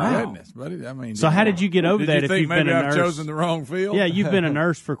 Oh, my goodness, buddy. I mean, so how did you get over that? You think if you've maybe been a I've nurse? chosen the wrong field? Yeah, you've been a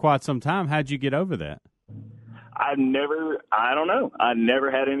nurse for quite some time. How'd you get over that? I don't know. I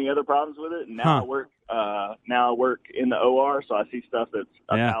never had any other problems with it. Now I work in the OR, so I see stuff that's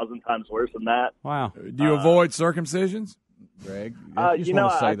 1,000 times worse than that. Wow. Do you avoid circumcisions? Greg, I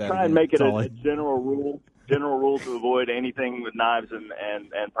try and make it a general rule to avoid anything with knives and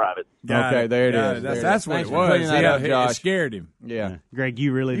privates. Okay, there it is. That's what it was. It scared him. Yeah. Greg,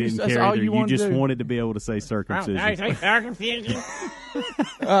 you really didn't care either. You just wanted to be able to say circumcision.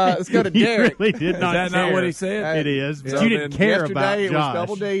 Let's go to Derek. Really did not Is that care. not what he said? It is. But you didn't care about Yesterday it Josh. was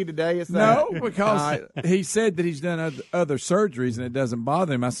Double D. Today it's that. No, because he said that he's done other surgeries and it doesn't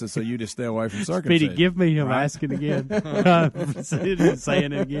bother him. I said, so you just stay away from circumcision. Speedy, give me him asking again.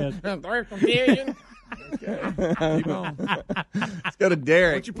 Saying it again. Circumcision. Keep on. Let's go to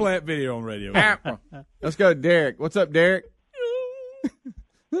Derek. Why don't you play that video on radio? Let's go to Derek. What's up, Derek?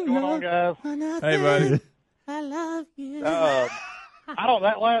 What's going on, guys? Hey, buddy. I love you. That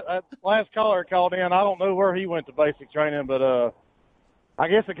last caller called in. I don't know where he went to basic training, but I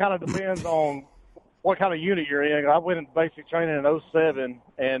guess it kind of depends on what kind of unit you're in. I went into basic training in 2007,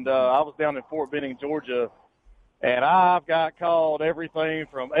 and I was down in Fort Benning, Georgia, and I've got called everything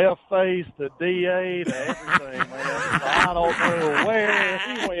from F-face to DA to everything, man. I don't know where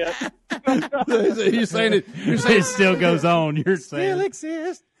he went. You're saying it still goes on. You're saying still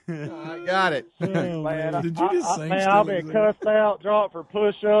exists. I got it. Man, Did you just sing? I've been cussed out, dropped for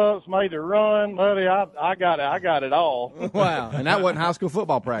push-ups, made to run, buddy. I got it. I got it all. Wow, and that wasn't high school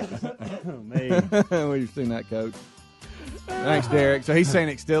football practice. Oh, man. We've seen that, Coach. Thanks, Derek. So he's saying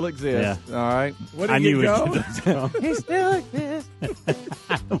it still exists. Yeah. All right. What did I you knew go? It still exists.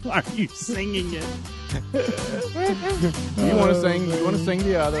 Why are you singing it? You want to sing? You want to sing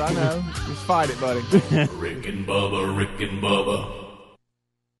the other? I know. Just fight it, buddy. Rick and Bubba, Rick and Bubba.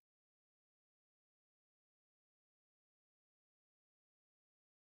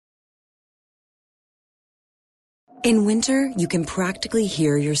 In winter, you can practically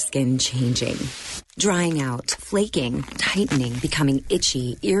hear your skin changing. Drying out, flaking, tightening, becoming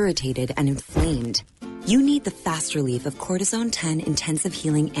itchy, irritated, and inflamed. You need the fast relief of Cortisone 10 Intensive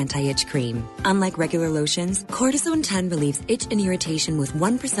Healing Anti-Itch Cream. Unlike regular lotions, Cortisone 10 relieves itch and irritation with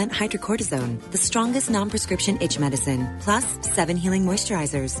 1% hydrocortisone, the strongest non-prescription itch medicine, plus 7 healing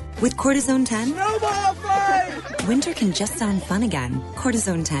moisturizers. With Cortisone 10, no more fight! Winter can just sound fun again.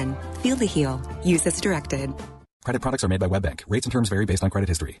 Cortisone 10. Feel the heal. Use as directed. Credit products are made by WebBank. Rates and terms vary based on credit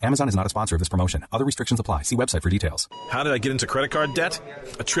history. Amazon is not a sponsor of this promotion. Other restrictions apply. See website for details. How did I get into credit card debt?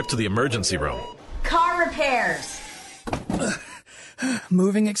 A trip to the emergency room. Car repairs.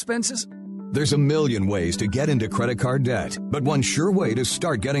 Moving expenses? There's a million ways to get into credit card debt, but one sure way to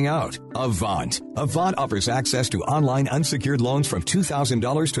start getting out. Avant. Avant offers access to online unsecured loans from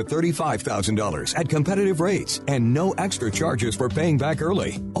 $2,000 to $35,000 at competitive rates and no extra charges for paying back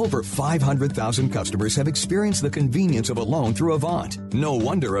early. Over 500,000 customers have experienced the convenience of a loan through Avant. No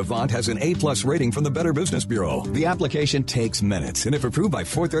wonder Avant has an A+ rating from the Better Business Bureau. The application takes minutes, and if approved by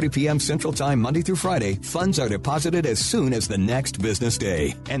 4:30 p.m. Central Time Monday through Friday, funds are deposited as soon as the next business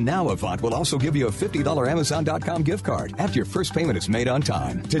day. And now Avant will also give you a $50 Amazon.com gift card after your first payment is made on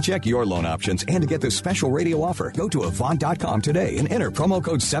time. To check your loan options and to get this special radio offer, go to Avant.com today and enter promo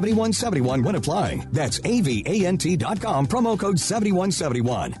code 7171 when applying. That's AVANT.com, promo code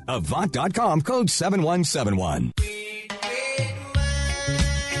 7171. Avant.com, code 7171.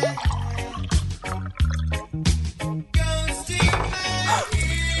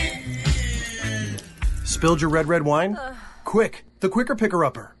 Spilled your red wine? Quick, the Quicker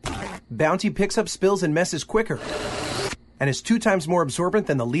Picker-Upper. Bounty picks up spills and messes quicker and is 2 times more absorbent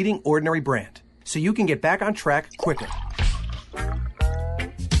than the leading Ordinary brand, so you can get back on track quicker.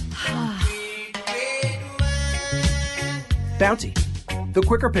 Bounty, the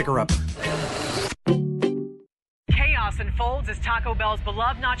Quicker Picker-Upper. Chaos unfolds as Taco Bell's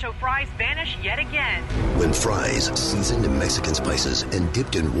beloved nacho fries vanish yet again. When fries, seasoned in Mexican spices and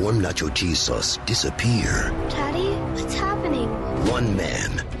dipped in warm nacho cheese sauce, disappear, Daddy, what's happening? one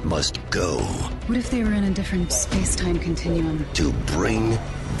man must go What if they were in a different space-time continuum? to bring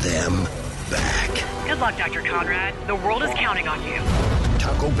them back. Good luck, Dr. Conrad. The world is counting on you.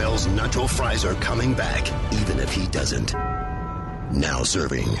 Taco Bell's nacho fries are coming back, even if he doesn't. Now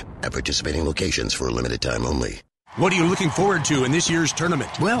serving at participating locations for a limited time only. What are you looking forward to in this year's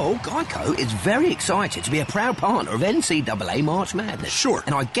tournament? Well, Geico is very excited to be a proud partner of NCAA March Madness. Sure.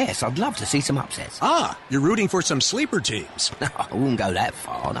 And I guess I'd love to see some upsets. Ah, you're rooting for some sleeper teams. No, I wouldn't go that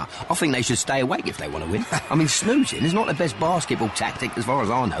far. No, I think they should stay awake if they want to win. I mean, snoozing is not the best basketball tactic as far as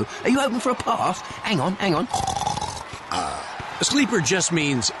I know. Are you open for a pass? Hang on. A sleeper just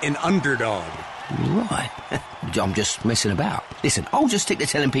means an underdog. Right. I'm just messing about. Listen, I'll just stick to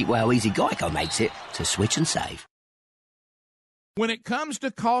telling people how easy Geico makes it to switch and save. When it comes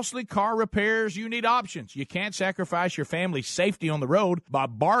to costly car repairs, you need options. You can't sacrifice your family's safety on the road by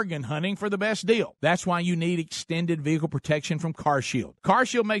bargain hunting for the best deal. That's why you need extended vehicle protection from CarShield.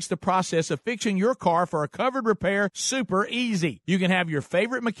 CarShield makes the process of fixing your car for a covered repair super easy. You can have your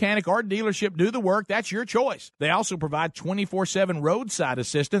favorite mechanic or dealership do the work. That's your choice. They also provide 24/7 roadside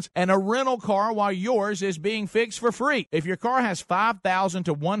assistance and a rental car while yours is being fixed for free. If your car has 5,000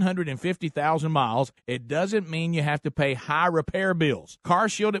 to 150,000 miles, it doesn't mean you have to pay high repair bills.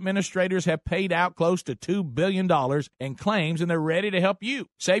 CarShield administrators have paid out close to $2 billion in claims, and they're ready to help you.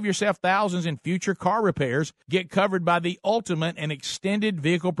 Save yourself thousands in future car repairs. Get covered by the ultimate and extended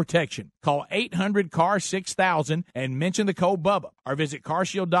vehicle protection. Call 800-CAR-6000 and mention the code BUBBA, or visit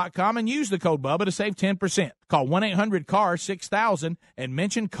carshield.com and use the code BUBBA to save 10%. Call 1-800-CAR-6000 and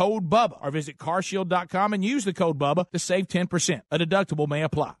mention code BUBBA, or visit carshield.com and use the code BUBBA to save 10%. A deductible may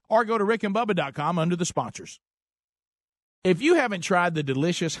apply. Or go to rickandbubba.com under the sponsors. If you haven't tried the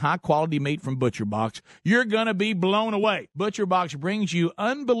delicious, high-quality meat from ButcherBox, you're going to be blown away. ButcherBox brings you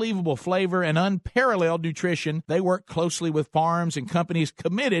unbelievable flavor and unparalleled nutrition. They work closely with farms and companies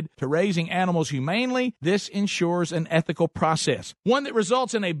committed to raising animals humanely. This ensures an ethical process, one that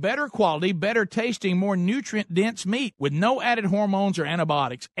results in a better quality, better tasting, more nutrient-dense meat with no added hormones or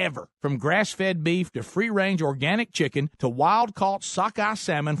antibiotics ever. From grass-fed beef to free-range organic chicken to wild-caught sockeye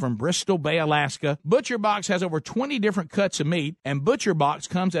salmon from Bristol Bay, Alaska, ButcherBox has over 20 different cuts of meat, and ButcherBox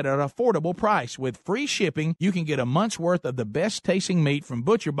comes at an affordable price. With free shipping, you can get a month's worth of the best-tasting meat from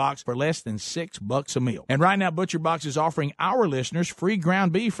ButcherBox for less than $6 a meal. And right now, ButcherBox is offering our listeners free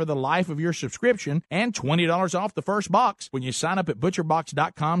ground beef for the life of your subscription and $20 off the first box when you sign up at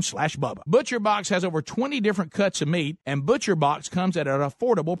ButcherBox.com/Bubba. ButcherBox has over 20 different cuts of meat, and ButcherBox comes at an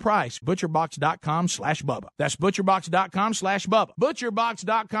affordable price. ButcherBox.com/Bubba. That's ButcherBox.com/Bubba.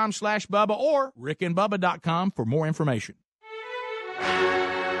 ButcherBox.com/Bubba or RickandBubba.com for more information.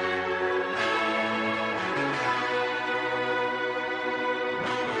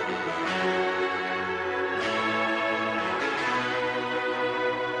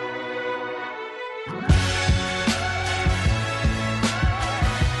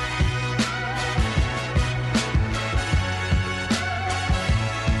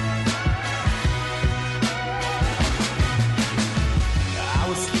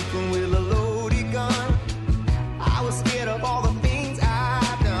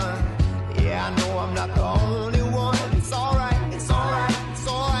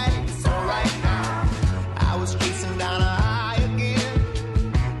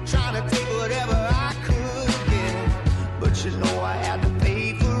 you know I had to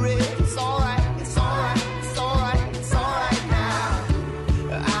pay for it. It's alright, it's alright, it's alright, it's alright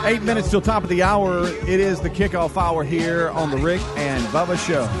now. 8 minutes till top of the hour. It is the kickoff hour here on the Rick and Bubba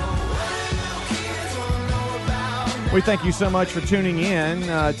Show. We thank you so much for tuning in.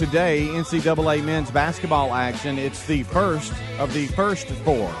 Today, NCAA men's basketball action. It's the first of the first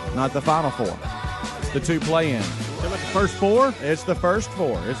four, not the final four. It's the two play-ins. The first four? It's the first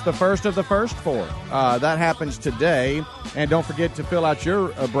four. It's the first of the first four. That happens today. And don't forget to fill out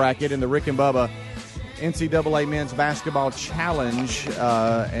your bracket in the Rick and Bubba NCAA Men's Basketball Challenge.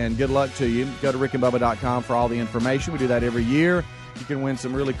 And good luck to you. Go to rickandbubba.com for all the information. We do that every year. You can win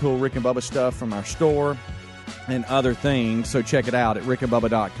some really cool Rick and Bubba stuff from our store and other things. So check it out at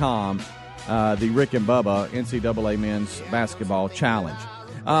rickandbubba.com. The Rick and Bubba NCAA Men's Basketball Challenge.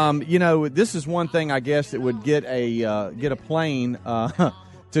 You know, this is one thing I guess that would get a plane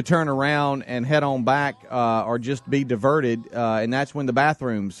to turn around and head on back or just be diverted, and that's when the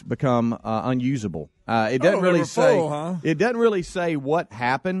bathrooms become unusable. It doesn't really say. Full, huh? It doesn't really say what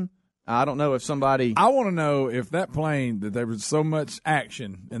happened. I don't know if somebody. I want to know if that plane that there was so much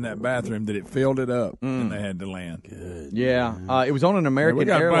action in that bathroom that it filled it up and they had to land. Good. Yeah, it was on an American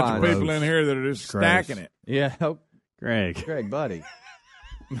Airlines. We got a bunch of people in here that are just stacking it. Yeah, Greg, buddy.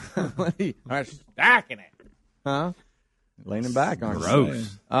 Stacking it, huh? Leaning back, aren't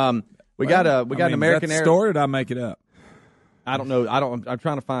gross. We got an American Airlines. Air. Story, or did I make it up? I don't know. I'm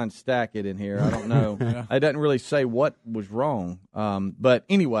trying to find stack it in here. I don't know. It doesn't really say what was wrong. But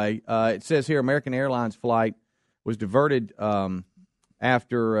anyway, it says here American Airlines flight was diverted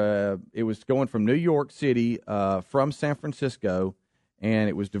after it was going from New York City from San Francisco, and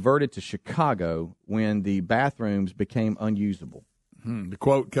it was diverted to Chicago when the bathrooms became unusable. To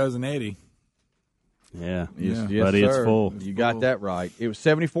quote Cousin Eddie. Yeah, Yes, buddy, sir. it's full. You got that right. It was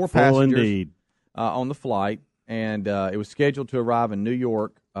 74 Full passengers indeed. On the flight, and it was scheduled to arrive in New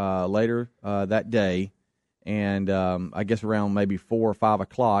York later that day, and I guess around maybe 4 or 5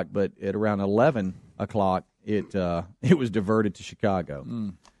 o'clock. But at around 11 o'clock, it was diverted to Chicago.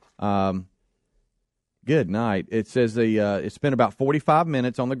 Good night. It says it spent about 45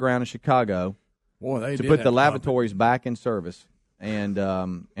 minutes on the ground in Chicago to put the lavatories back in service. And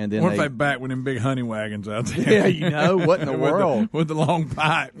then what if they back with them big honey wagons out there? Yeah, you know, what in the world? With the long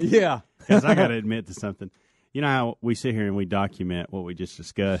pipe. Yeah. Because I got to admit to something. You know how we sit here and we document what we just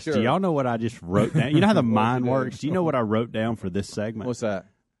discussed? Sure. Do y'all know what I just wrote down? You know how the mind works? Do you know what I wrote down for this segment? What's that?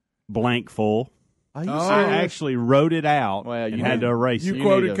 Blank full. Are you I serious? actually wrote it out and had to erase it. You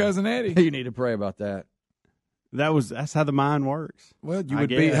quoted Cousin Eddie. You need to pray about that. That's how the mind works. Well, you would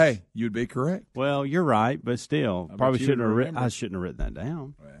be. Hey, you'd be correct. Well, you're right, but still, I probably bet you shouldn't have. remember. I shouldn't have written that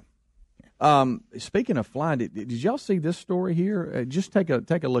down. Speaking of flying, did y'all see this story here? Just take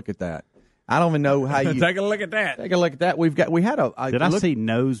a look at that. I don't even know how you Take a look at that. take a look at that. We had a. Did I see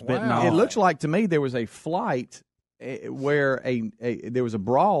nose bitten off? It looks like to me there was a flight where there was a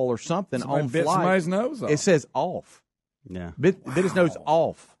brawl or something Somebody on bit flight. somebody's nose off. It says off. Yeah, Bit his nose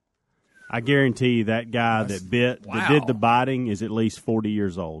off. I guarantee you that guy that did the biting is at least 40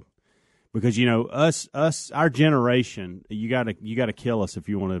 years old. Because our generation, you gotta kill us if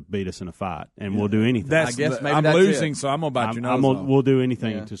you want to beat us in a fight, and we'll do anything. I guess maybe I'm losing, so I'm gonna bite your nose off. We'll do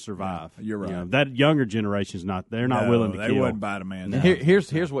anything to survive. You're right. That younger generation's not. They're not willing to kill. They wouldn't bite a man. No.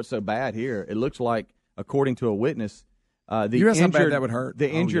 Here's what's so bad here. It looks like, according to a witness, the you realize how bad injured that would hurt? The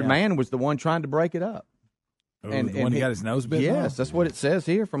injured man was the one trying to break it up. And the one who got his nose bit. Yes, that's what it says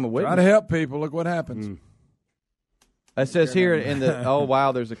here from a witness. Try to help people. Look what happens. It says here in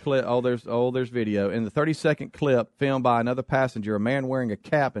the there's a clip. There's video in the 30-second clip filmed by another passenger. A man wearing a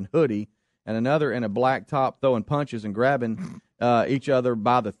cap and hoodie, and another in a black top throwing punches and grabbing each other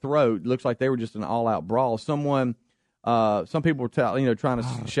by the throat. Looks like they were just an all-out brawl. Some people were trying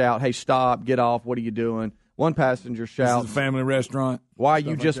to shout, "Hey, stop! Get off! What are you doing?" One passenger shouts, "This is a family restaurant. Why are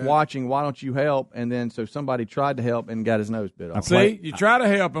you just watching? Why don't you help?" And then so somebody tried to help and got his nose bit off. See, you try to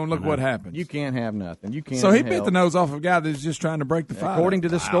help and look what happens. You can't have nothing. You can't. So he bit the nose off of a guy that's just trying to break the fight. According to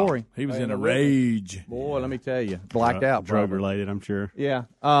this story, he was in a rage. Boy, let me tell you, blacked out. Drug related, I'm sure. Yeah.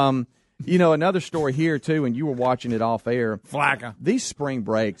 Another story here too, and you were watching it off air. Flacca. These spring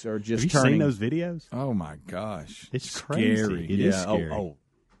breaks are just Have you turning. seen those videos? Oh my gosh, it's scary. Crazy. It is scary.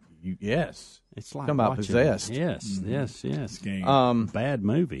 Yes. It's like talking about watching, Possessed. Yes. Bad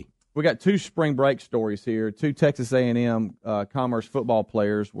movie. We got two spring break stories here. Two Texas A&M Commerce football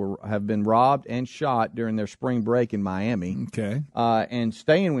players have been robbed and shot during their spring break in Miami. Okay. And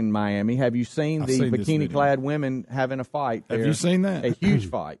staying in Miami, have you seen the bikini-clad women having a fight there? Have you seen that? A huge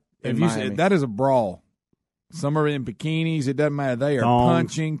fight. Have you seen, that is a brawl. Some are in bikinis. It doesn't matter. They are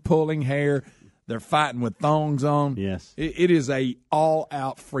punching, pulling hair. They're fighting with thongs on. Yes. It is a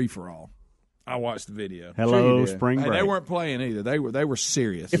all-out free-for-all. I watched the video. Hello, spring break. They weren't playing either. They were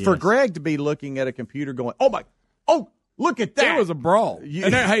serious. For Greg to be looking at a computer going, look at that. It was a brawl.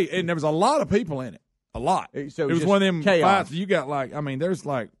 And there was a lot of people in it. A lot. So it was one of them chaos. fights. You got there's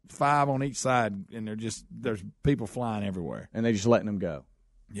like 5 on each side, and there's people flying everywhere. And they just letting them go.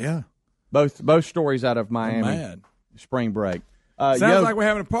 Yeah. Both stories out of Miami. Mad. Spring break. Sounds like we're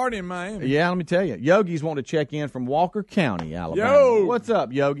having a party in Miami. Yeah, let me tell you. Yogi's wanting to check in from Walker County, Alabama. Yo! What's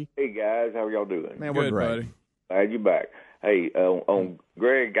up, Yogi? Hey, guys. How are y'all doing? Man, we're great. Buddy. Glad you're back. Hey, on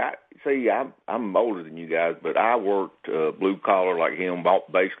Greg, I'm older than you guys, but I worked blue collar like him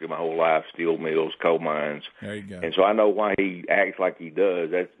basically my whole life, steel mills, coal mines. There you go. And so I know why he acts like he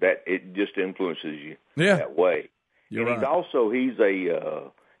does. That it just influences you that way. You're and right. he's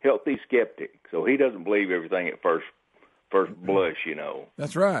a healthy skeptic, so he doesn't believe everything at first blush,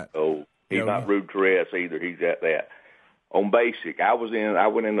 That's right. So he's not rude to us either. He's at that. On basic, I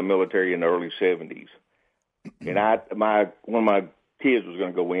went in the military in the early 70s, and one of my kids was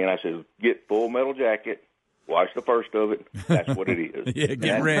going to go in. I said, get full metal jacket, watch the first of it. That's what it is. Yeah,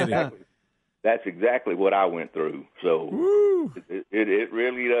 get ready. That's exactly what I went through. So it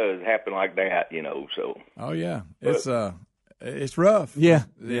really does happen like that, So. Oh yeah, it's rough. Yeah.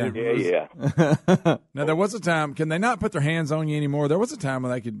 Yeah. Now there was a time. Can they not put their hands on you anymore? There was a time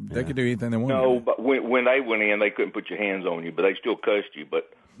when they could do anything they wanted. No, but when they went in, they couldn't put your hands on you, but they still cussed you. But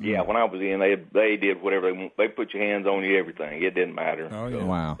yeah, when I was in, they did whatever they want. They put your hands on you, everything. It didn't matter. Oh yeah.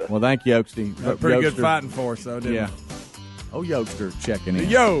 Wow. Well, thank you, Oaksy. Pretty good fighting force, though. Didn't Yeah. Oh, Yokester checking in.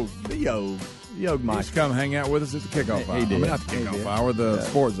 The Yog Mike. He's come hang out with us at the kickoff hour. He did. Not the kickoff hour, the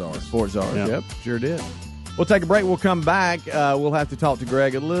Sports Czar. Sports Czar. Yeah. Yep, sure did. We'll take a break. We'll come back. We'll have to talk to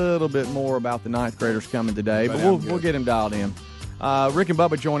Greg a little bit more about the ninth graders coming today, but we'll get him dialed in. Rick and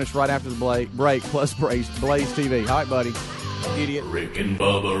Bubba join us right after the break, plus Blaze TV. All right, buddy. Idiot. Rick and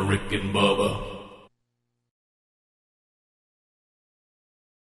Bubba, Rick and Bubba.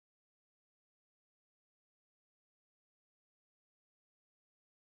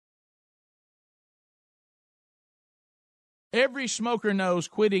 Every smoker knows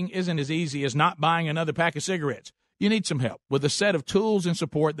quitting isn't as easy as not buying another pack of cigarettes. You need some help with a set of tools and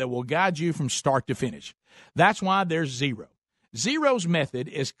support that will guide you from start to finish. That's why there's Zero. Zero's method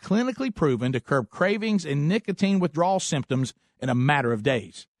is clinically proven to curb cravings and nicotine withdrawal symptoms in a matter of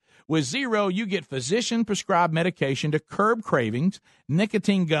days. With Zero, you get physician-prescribed medication to curb cravings,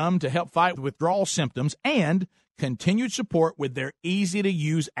 nicotine gum to help fight withdrawal symptoms, and continued support with their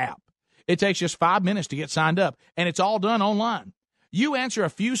easy-to-use app. It takes just 5 minutes to get signed up, and it's all done online. You answer a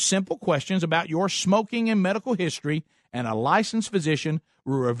few simple questions about your smoking and medical history, and a licensed physician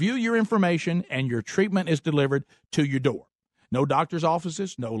will review your information, and your treatment is delivered to your door. No doctor's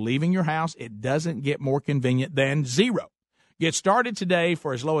offices, no leaving your house. It doesn't get more convenient than Zero. Get started today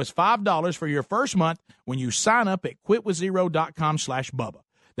for as low as $5 for your first month when you sign up at quitwithzero.com/Bubba.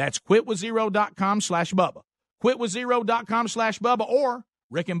 That's quitwithzero.com/Bubba. Quitwithzero.com/Bubba, or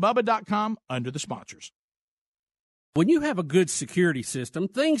RickandBubba.com under the sponsors. When you have a good security system,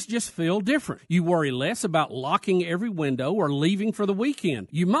 things just feel different. You worry less about locking every window or leaving for the weekend.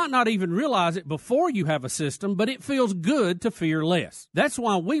 You might not even realize it before you have a system, but it feels good to fear less. That's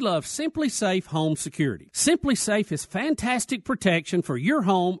why we love Simply Safe Home Security. Simply Safe is fantastic protection for your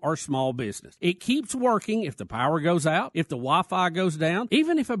home or small business. It keeps working if the power goes out, if the Wi-Fi goes down,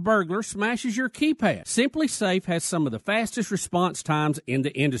 even if a burglar smashes your keypad. Simply Safe has some of the fastest response times in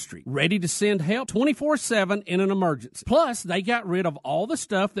the industry. Ready to send help 24/7 in an emergency. Plus, they got rid of all the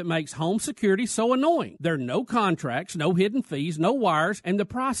stuff that makes home security so annoying. There are no contracts, no hidden fees, no wires, and the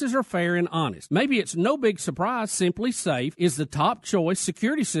prices are fair and honest. Maybe it's no big surprise Simply Safe is the top choice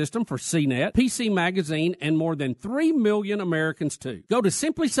security system for CNET, PC Magazine, and more than 3 million Americans too. Go to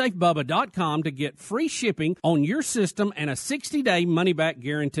simplysafebubba.com to get free shipping on your system and a 60-day money-back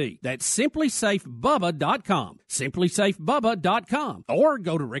guarantee. That's simplysafebubba.com. simplysafebubba.com. Or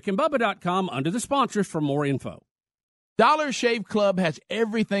go to rickandbubba.com under the sponsors for more info. Dollar Shave Club has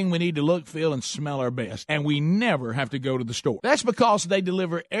everything we need to look, feel, and smell our best, and we never have to go to the store. That's because they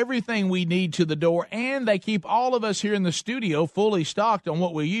deliver everything we need to the door, and they keep all of us here in the studio fully stocked on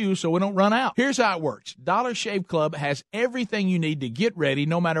what we use so we don't run out. Here's how it works. Dollar Shave Club has everything you need to get ready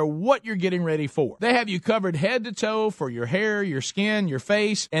no matter what you're getting ready for. They have you covered head to toe for your hair, your skin, your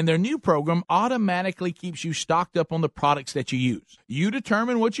face, and their new program automatically keeps you stocked up on the products that you use. You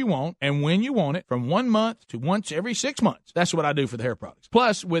determine what you want and when you want it from 1 month to once every 6 months. That's what I do for the hair products.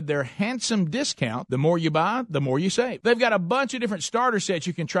 Plus, with their handsome discount, the more you buy, the more you save. They've got a bunch of different starter sets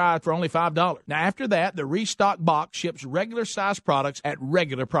you can try for only $5. Now, after that, the restock box ships regular size products at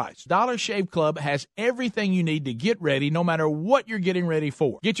regular price. Dollar Shave Club has everything you need to get ready no matter what you're getting ready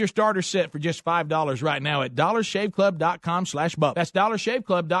for. Get your starter set for just $5 right now at dollarshaveclub.com/Bubba. That's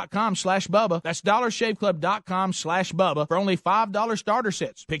dollarshaveclub.com/Bubba. That's dollarshaveclub.com/Bubba for only $5 starter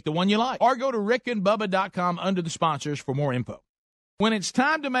sets. Pick the one you like. Or go to rickandbubba.com under the sponsors for more info. When it's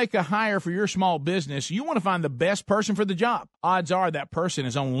time to make a hire for your small business, you want to find the best person for the job. Odds are that person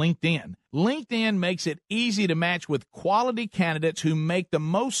is on LinkedIn. LinkedIn makes it easy to match with quality candidates who make the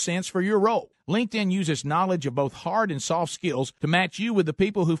most sense for your role. LinkedIn uses knowledge of both hard and soft skills to match you with the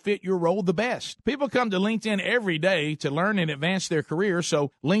people who fit your role the best. People come to LinkedIn every day to learn and advance their career,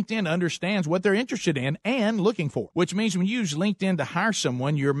 so LinkedIn understands what they're interested in and looking for, which means when you use LinkedIn to hire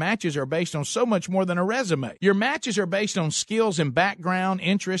someone, your matches are based on so much more than a resume. Your matches are based on skills and background,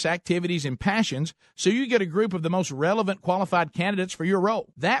 interests, activities, and passions, so you get a group of the most relevant qualified candidates for your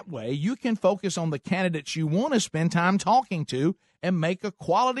role. That way, you can focus on the candidates you want to spend time talking to and make a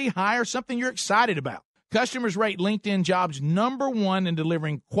quality hire something you're excited about. Customers rate LinkedIn Jobs #1 in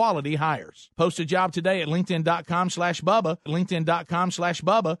delivering quality hires. Post a job today at linkedin.com/Bubba.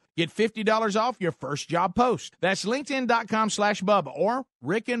 LinkedIn.com/Bubba. Get $50 off your first job post. That's linkedin.com/Bubba or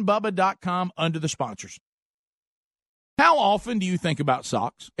rickandbubba.com under the sponsors. How often do you think about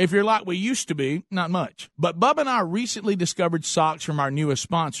socks? If you're like we used to be, not much. But Bubba and I recently discovered socks from our newest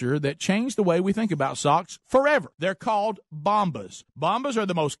sponsor that changed the way we think about socks forever. They're called Bombas. Bombas are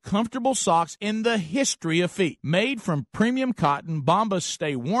the most comfortable socks in the history of feet. Made from premium cotton, Bombas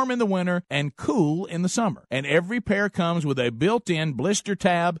stay warm in the winter and cool in the summer. And every pair comes with a built-in blister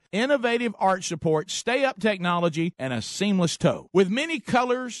tab, innovative arch support, stay-up technology, and a seamless toe. With many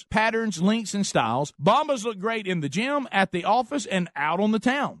colors, patterns, lengths, and styles, Bombas look great in the gym, at the office, and out on the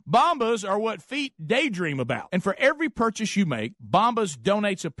town. Bombas are what feet daydream about. And for every purchase you make, Bombas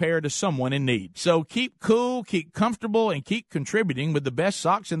donates a pair to someone in need. So keep cool, keep comfortable, and keep contributing with the best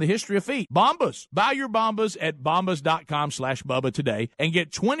socks in the history of feet. Bombas. Buy your Bombas at bombas.com/Bubba today and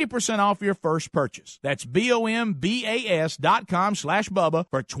get 20% off your first purchase. That's BOMBAS.com/Bubba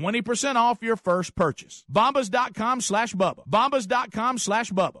for 20% off your first purchase. Bombas.com/Bubba.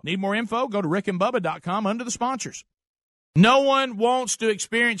 Bombas.com/Bubba. Need more info? Go to rickandbubba.com under the sponsors. No one wants to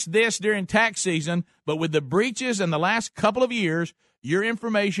experience this during tax season, but with the breaches in the last couple of years, your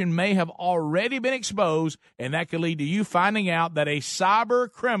information may have already been exposed, and that could lead to you finding out that a cyber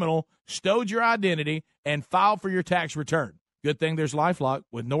criminal stole your identity and filed for your tax return. Good thing there's LifeLock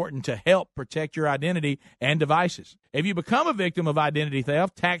with Norton to help protect your identity and devices. If you become a victim of identity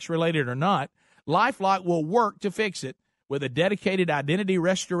theft, tax-related or not, LifeLock will work to fix it with a dedicated identity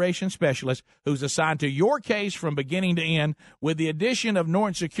restoration specialist who's assigned to your case from beginning to end. With the addition of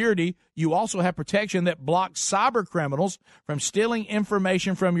Norton Security, you also have protection that blocks cyber criminals from stealing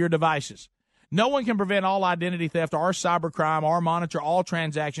information from your devices. No one can prevent all identity theft or cybercrime or monitor all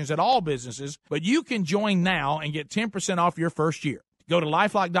transactions at all businesses, but you can join now and get 10% off your first year. Go to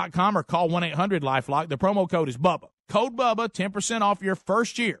lifelock.com or call 1-800-LIFELOCK. The promo code is Bubba. Code Bubba, 10% off your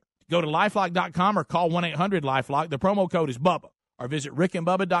first year. Go to lifelock.com or call 1-800-LIFELOCK. The promo code is Bubba. or visit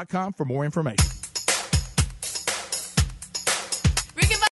rickandbubba.com for more information.